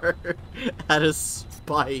door at a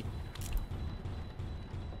spite.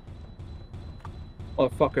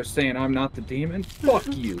 Motherfucker saying I'm not the demon. Fuck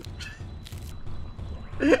you.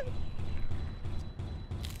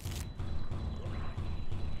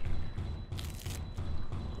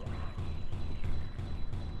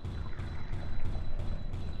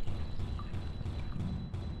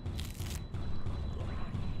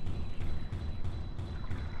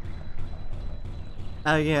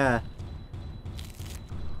 Oh yeah.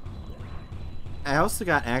 I also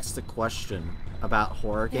got asked a question about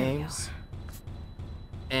horror games.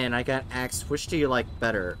 And I got asked, which do you like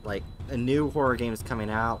better? Like, a new horror games coming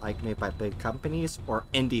out, like made by big companies, or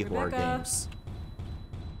indie horror games?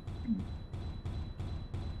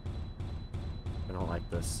 I don't like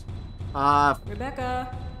this.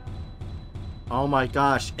 Rebecca! Oh my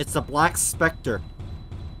gosh, it's a Black Spectre.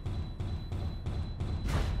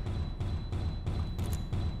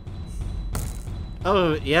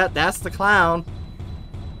 Oh, yeah, that's the clown.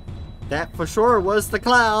 That for sure was the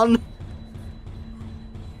clown.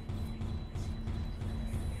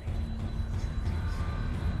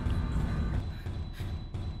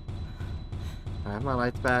 I have my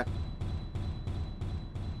lights back.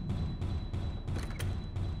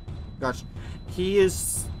 Gosh, he is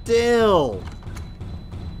still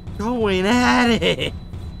going at it.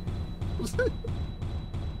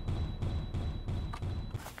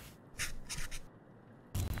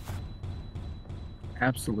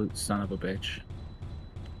 Absolute son of a bitch.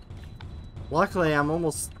 Luckily, I'm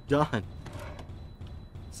almost done.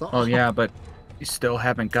 So, Oh yeah, but you still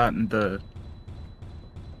haven't gotten the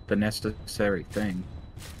necessary thing.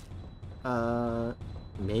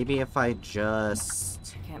 maybe if I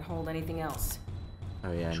just... I can't hold anything else.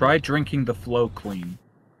 Oh yeah. Try drinking the flow clean.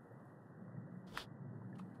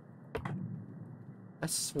 I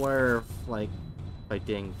swear, like, if I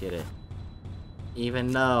didn't get it.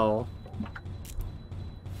 Even though...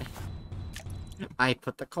 I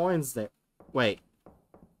put the coins there. Wait.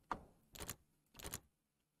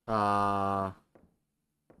 I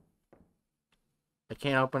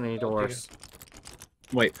can't open any doors.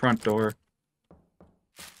 Wait, front door.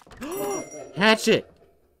 Hatchet!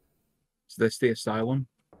 Is this the asylum?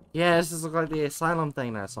 Yeah, this is like the asylum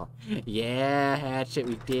thing that I saw. Yeah, Hatchet,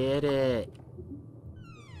 we did it.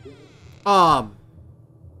 Oh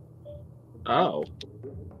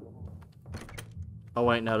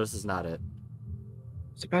wait, no, this is not it.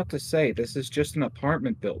 I was about to say, this is just an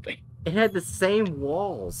apartment building. It had the same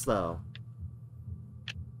walls, though.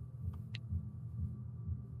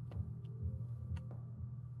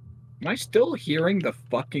 Am I still hearing the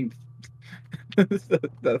fucking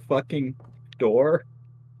the fucking door?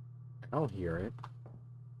 I don't hear it.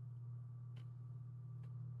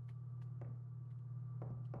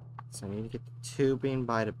 So I need to get the tubing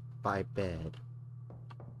by bed.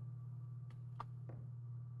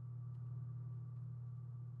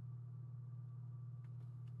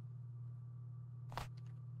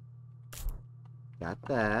 Got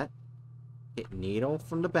that. Get needle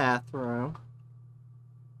from the bathroom.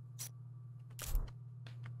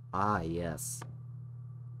 Ah, yes.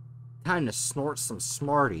 Time to snort some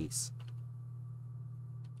Smarties.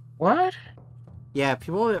 What? Yeah,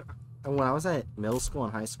 people, when I was at middle school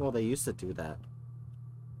and high school, they used to do that.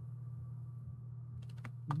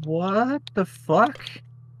 What the fuck?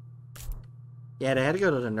 Yeah, they had to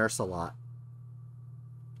go to the nurse a lot.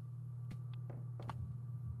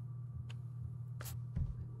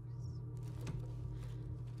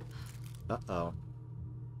 Uh-oh.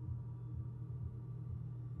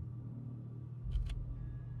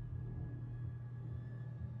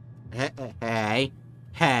 Hey, hey,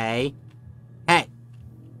 hey, hey,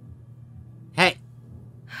 hey.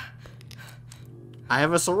 I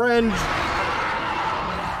have a syringe.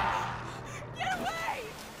 Get away!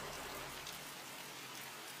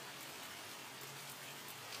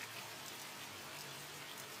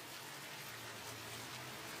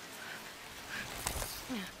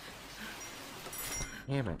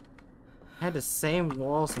 Damn it. Had the same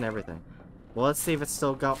walls and everything. Well, let's see if it's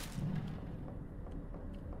still go.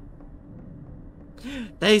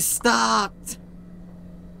 They stopped!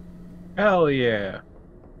 Hell yeah.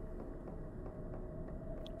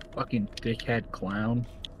 Fucking dickhead clown.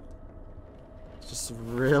 Just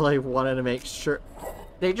really wanted to make sure.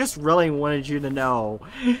 They just really wanted you to know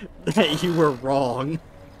that you were wrong.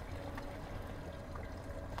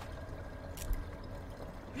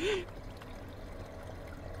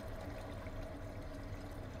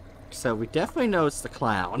 So we definitely know it's the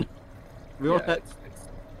clown. We Yeah, don't have...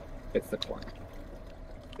 it's the clown.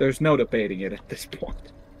 There's no debating it at this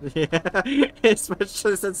point. Yeah,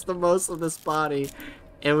 especially since the most of this body,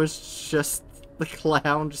 it was just the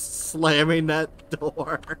clown just slamming that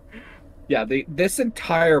door. Yeah, this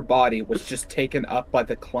entire body was just taken up by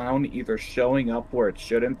the clown either showing up where it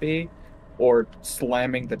shouldn't be or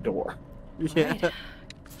slamming the door. Yeah. Right.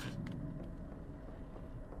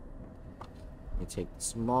 Let me take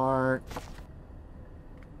smart.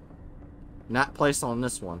 Not placed on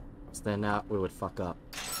this one, because then we would fuck up.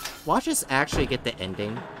 Watch us actually get the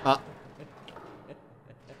ending.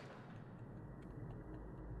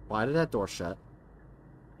 Why did that door shut?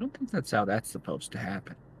 I don't think that's how that's supposed to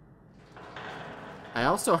happen. I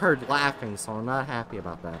also heard laughing, so I'm not happy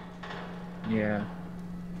about that. Yeah.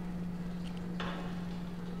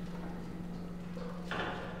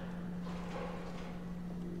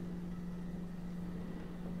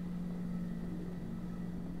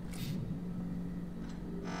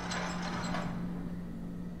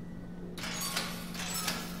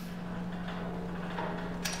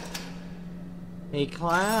 Hey,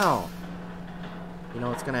 clown! You know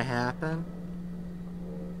what's gonna happen?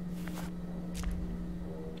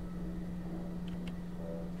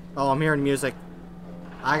 Oh, I'm hearing music.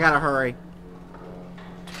 I gotta hurry.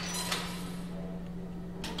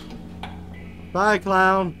 Bye,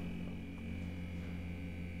 clown!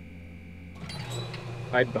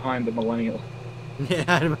 Hide behind the millennial. Yeah,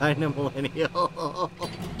 I'm behind a millennial.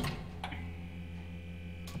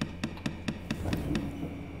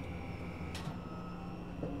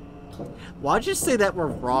 Why'd you say that we're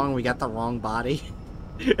wrong? We got the wrong body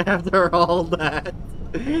after all that.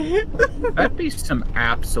 That'd be some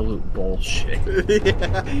absolute bullshit.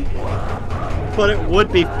 Yeah. But it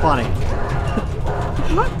would be funny.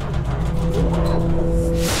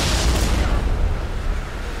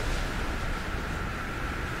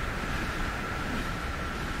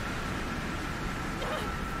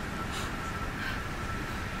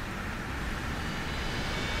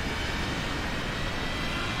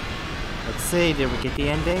 Let's see, did we get the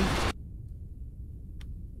ending?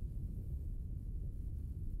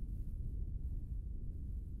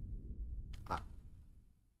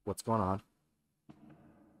 What's going on?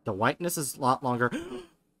 The whiteness is a lot longer.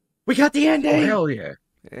 We got the ending! Oh, hell yeah.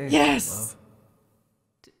 Hey, Yes!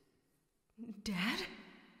 love. Dad?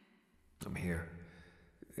 I'm here.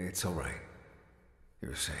 It's all right.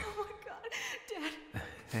 You're safe. Oh my god,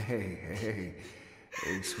 Dad. Hey,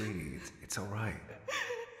 sweetie, it's all right.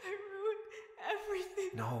 I ruined everything.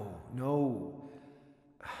 No.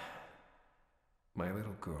 My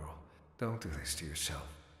little girl, don't do this to yourself.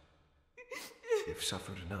 You've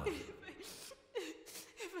suffered enough. If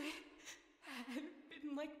I had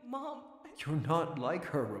been like Mom. You're not like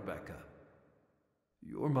her, Rebecca.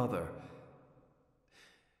 Your mother,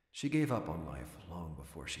 she gave up on life long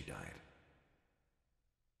before she died.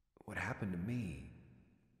 What happened to me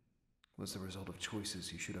was the result of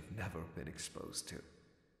choices you should have never been exposed to.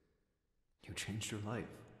 You changed your life.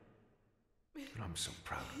 And I'm so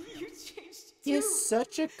proud of you. You changed too. He's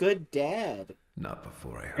such a good dad. Not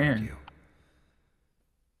before I hurt Man. you.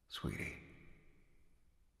 Sweetie,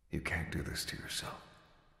 You can't do this to yourself.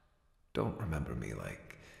 Don't remember me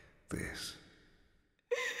like this.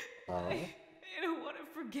 I don't want to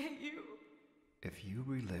forget you. If you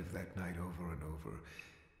relive that night over and over,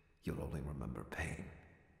 you'll only remember pain.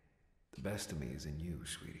 The best of me is in you,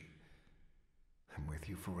 sweetie. I'm with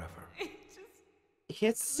you forever. He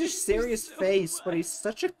has such a serious face, but he's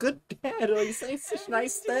such a good dad. Like, he's saying such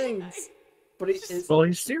nice things. But he is... Well,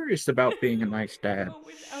 he's serious about being a nice dad.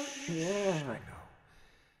 Yeah.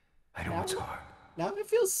 I know it's hard. Now I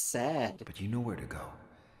feel sad. But you know where to go.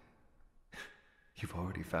 You've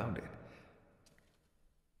already found it.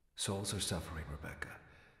 Souls are suffering, Rebecca.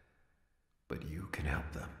 But you can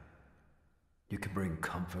help them. You can bring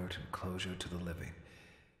comfort and closure to the living.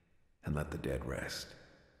 And let the dead rest.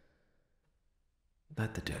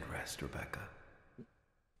 Let the dead rest, Rebecca.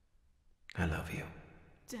 I love you.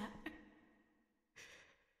 Dad,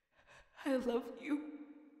 I love you.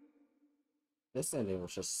 This ending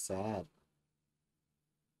was just sad.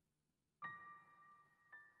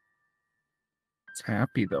 It's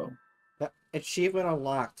happy, though. Achievement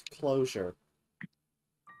unlocked. Closure.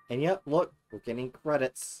 And yep, look, we're getting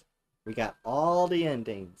credits. We got all the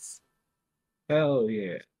endings. Hell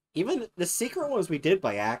yeah. Even the secret ones we did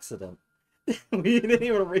by accident. We didn't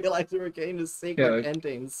even realize we were getting the secret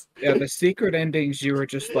endings. Yeah, the secret endings, you were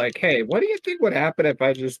just like, hey, what do you think would happen if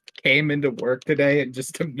I just came into work today and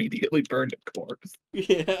just immediately burned a corpse?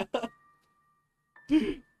 Yeah.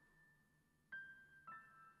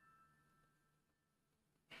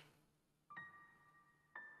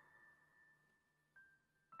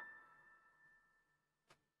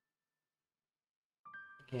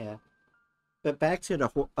 Yeah. But back to the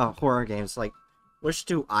horror games, like, which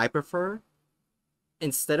do I prefer?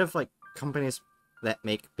 Instead of, like, companies that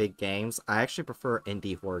make big games, I actually prefer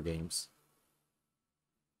indie horror games.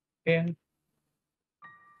 Yeah.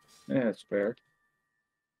 Yeah, that's fair.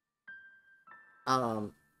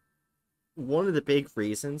 One of the big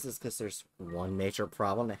reasons is because there's one major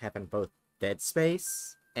problem that happened both Dead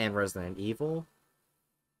Space and Resident Evil,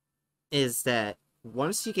 is that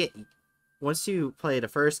once you play the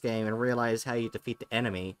first game and realize how you defeat the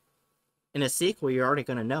enemy, in a sequel you're already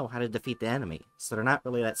going to know how to defeat the enemy, so they're not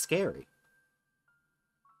really that scary.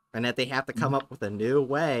 And that they have to come up with a new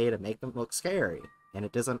way to make them look scary, and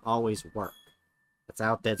it doesn't always work. That's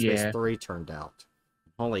how Dead Space 3 turned out.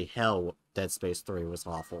 Holy hell, Dead Space 3 was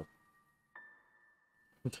awful.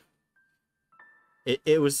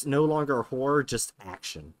 It was no longer horror, just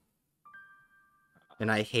action. And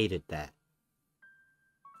I hated that.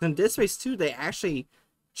 In Dead Space 2, they actually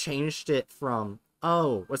changed it from,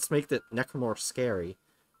 oh, let's make the necromorph scary.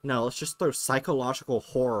 No, let's just throw psychological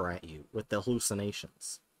horror at you with the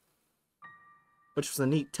hallucinations. Which was a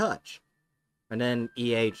neat touch. And then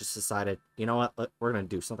EA just decided, you know what, we're going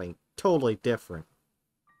to do something totally different.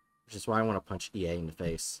 Which is why I want to punch EA in the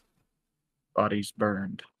face. Bodies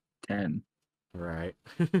burned. 10. Right.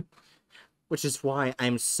 Which is why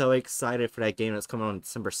I'm so excited for that game that's coming on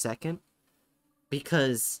December 2nd.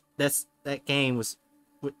 Because that game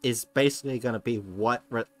is basically going to be what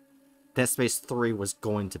Dead Space 3 was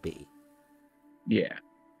going to be. Yeah.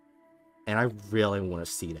 And I really want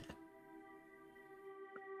to see that.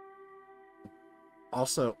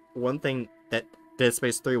 Also, one thing that Dead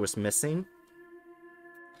Space 3 was missing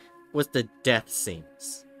was the death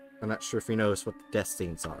scenes. I'm not sure if you noticed what the death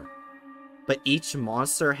scenes are. But each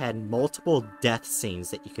monster had multiple death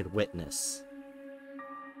scenes that you could witness.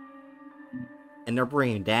 And they're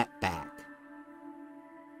bringing that back.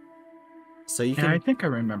 So you can... I think I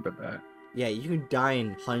remember that. Yeah, you can die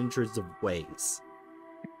in hundreds of ways.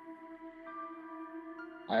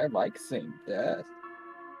 I like seeing death.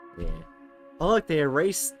 Yeah. Oh, look, they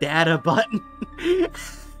erased data button.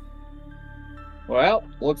 Well,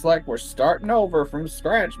 looks like we're starting over from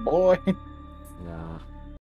scratch, boy. Nah.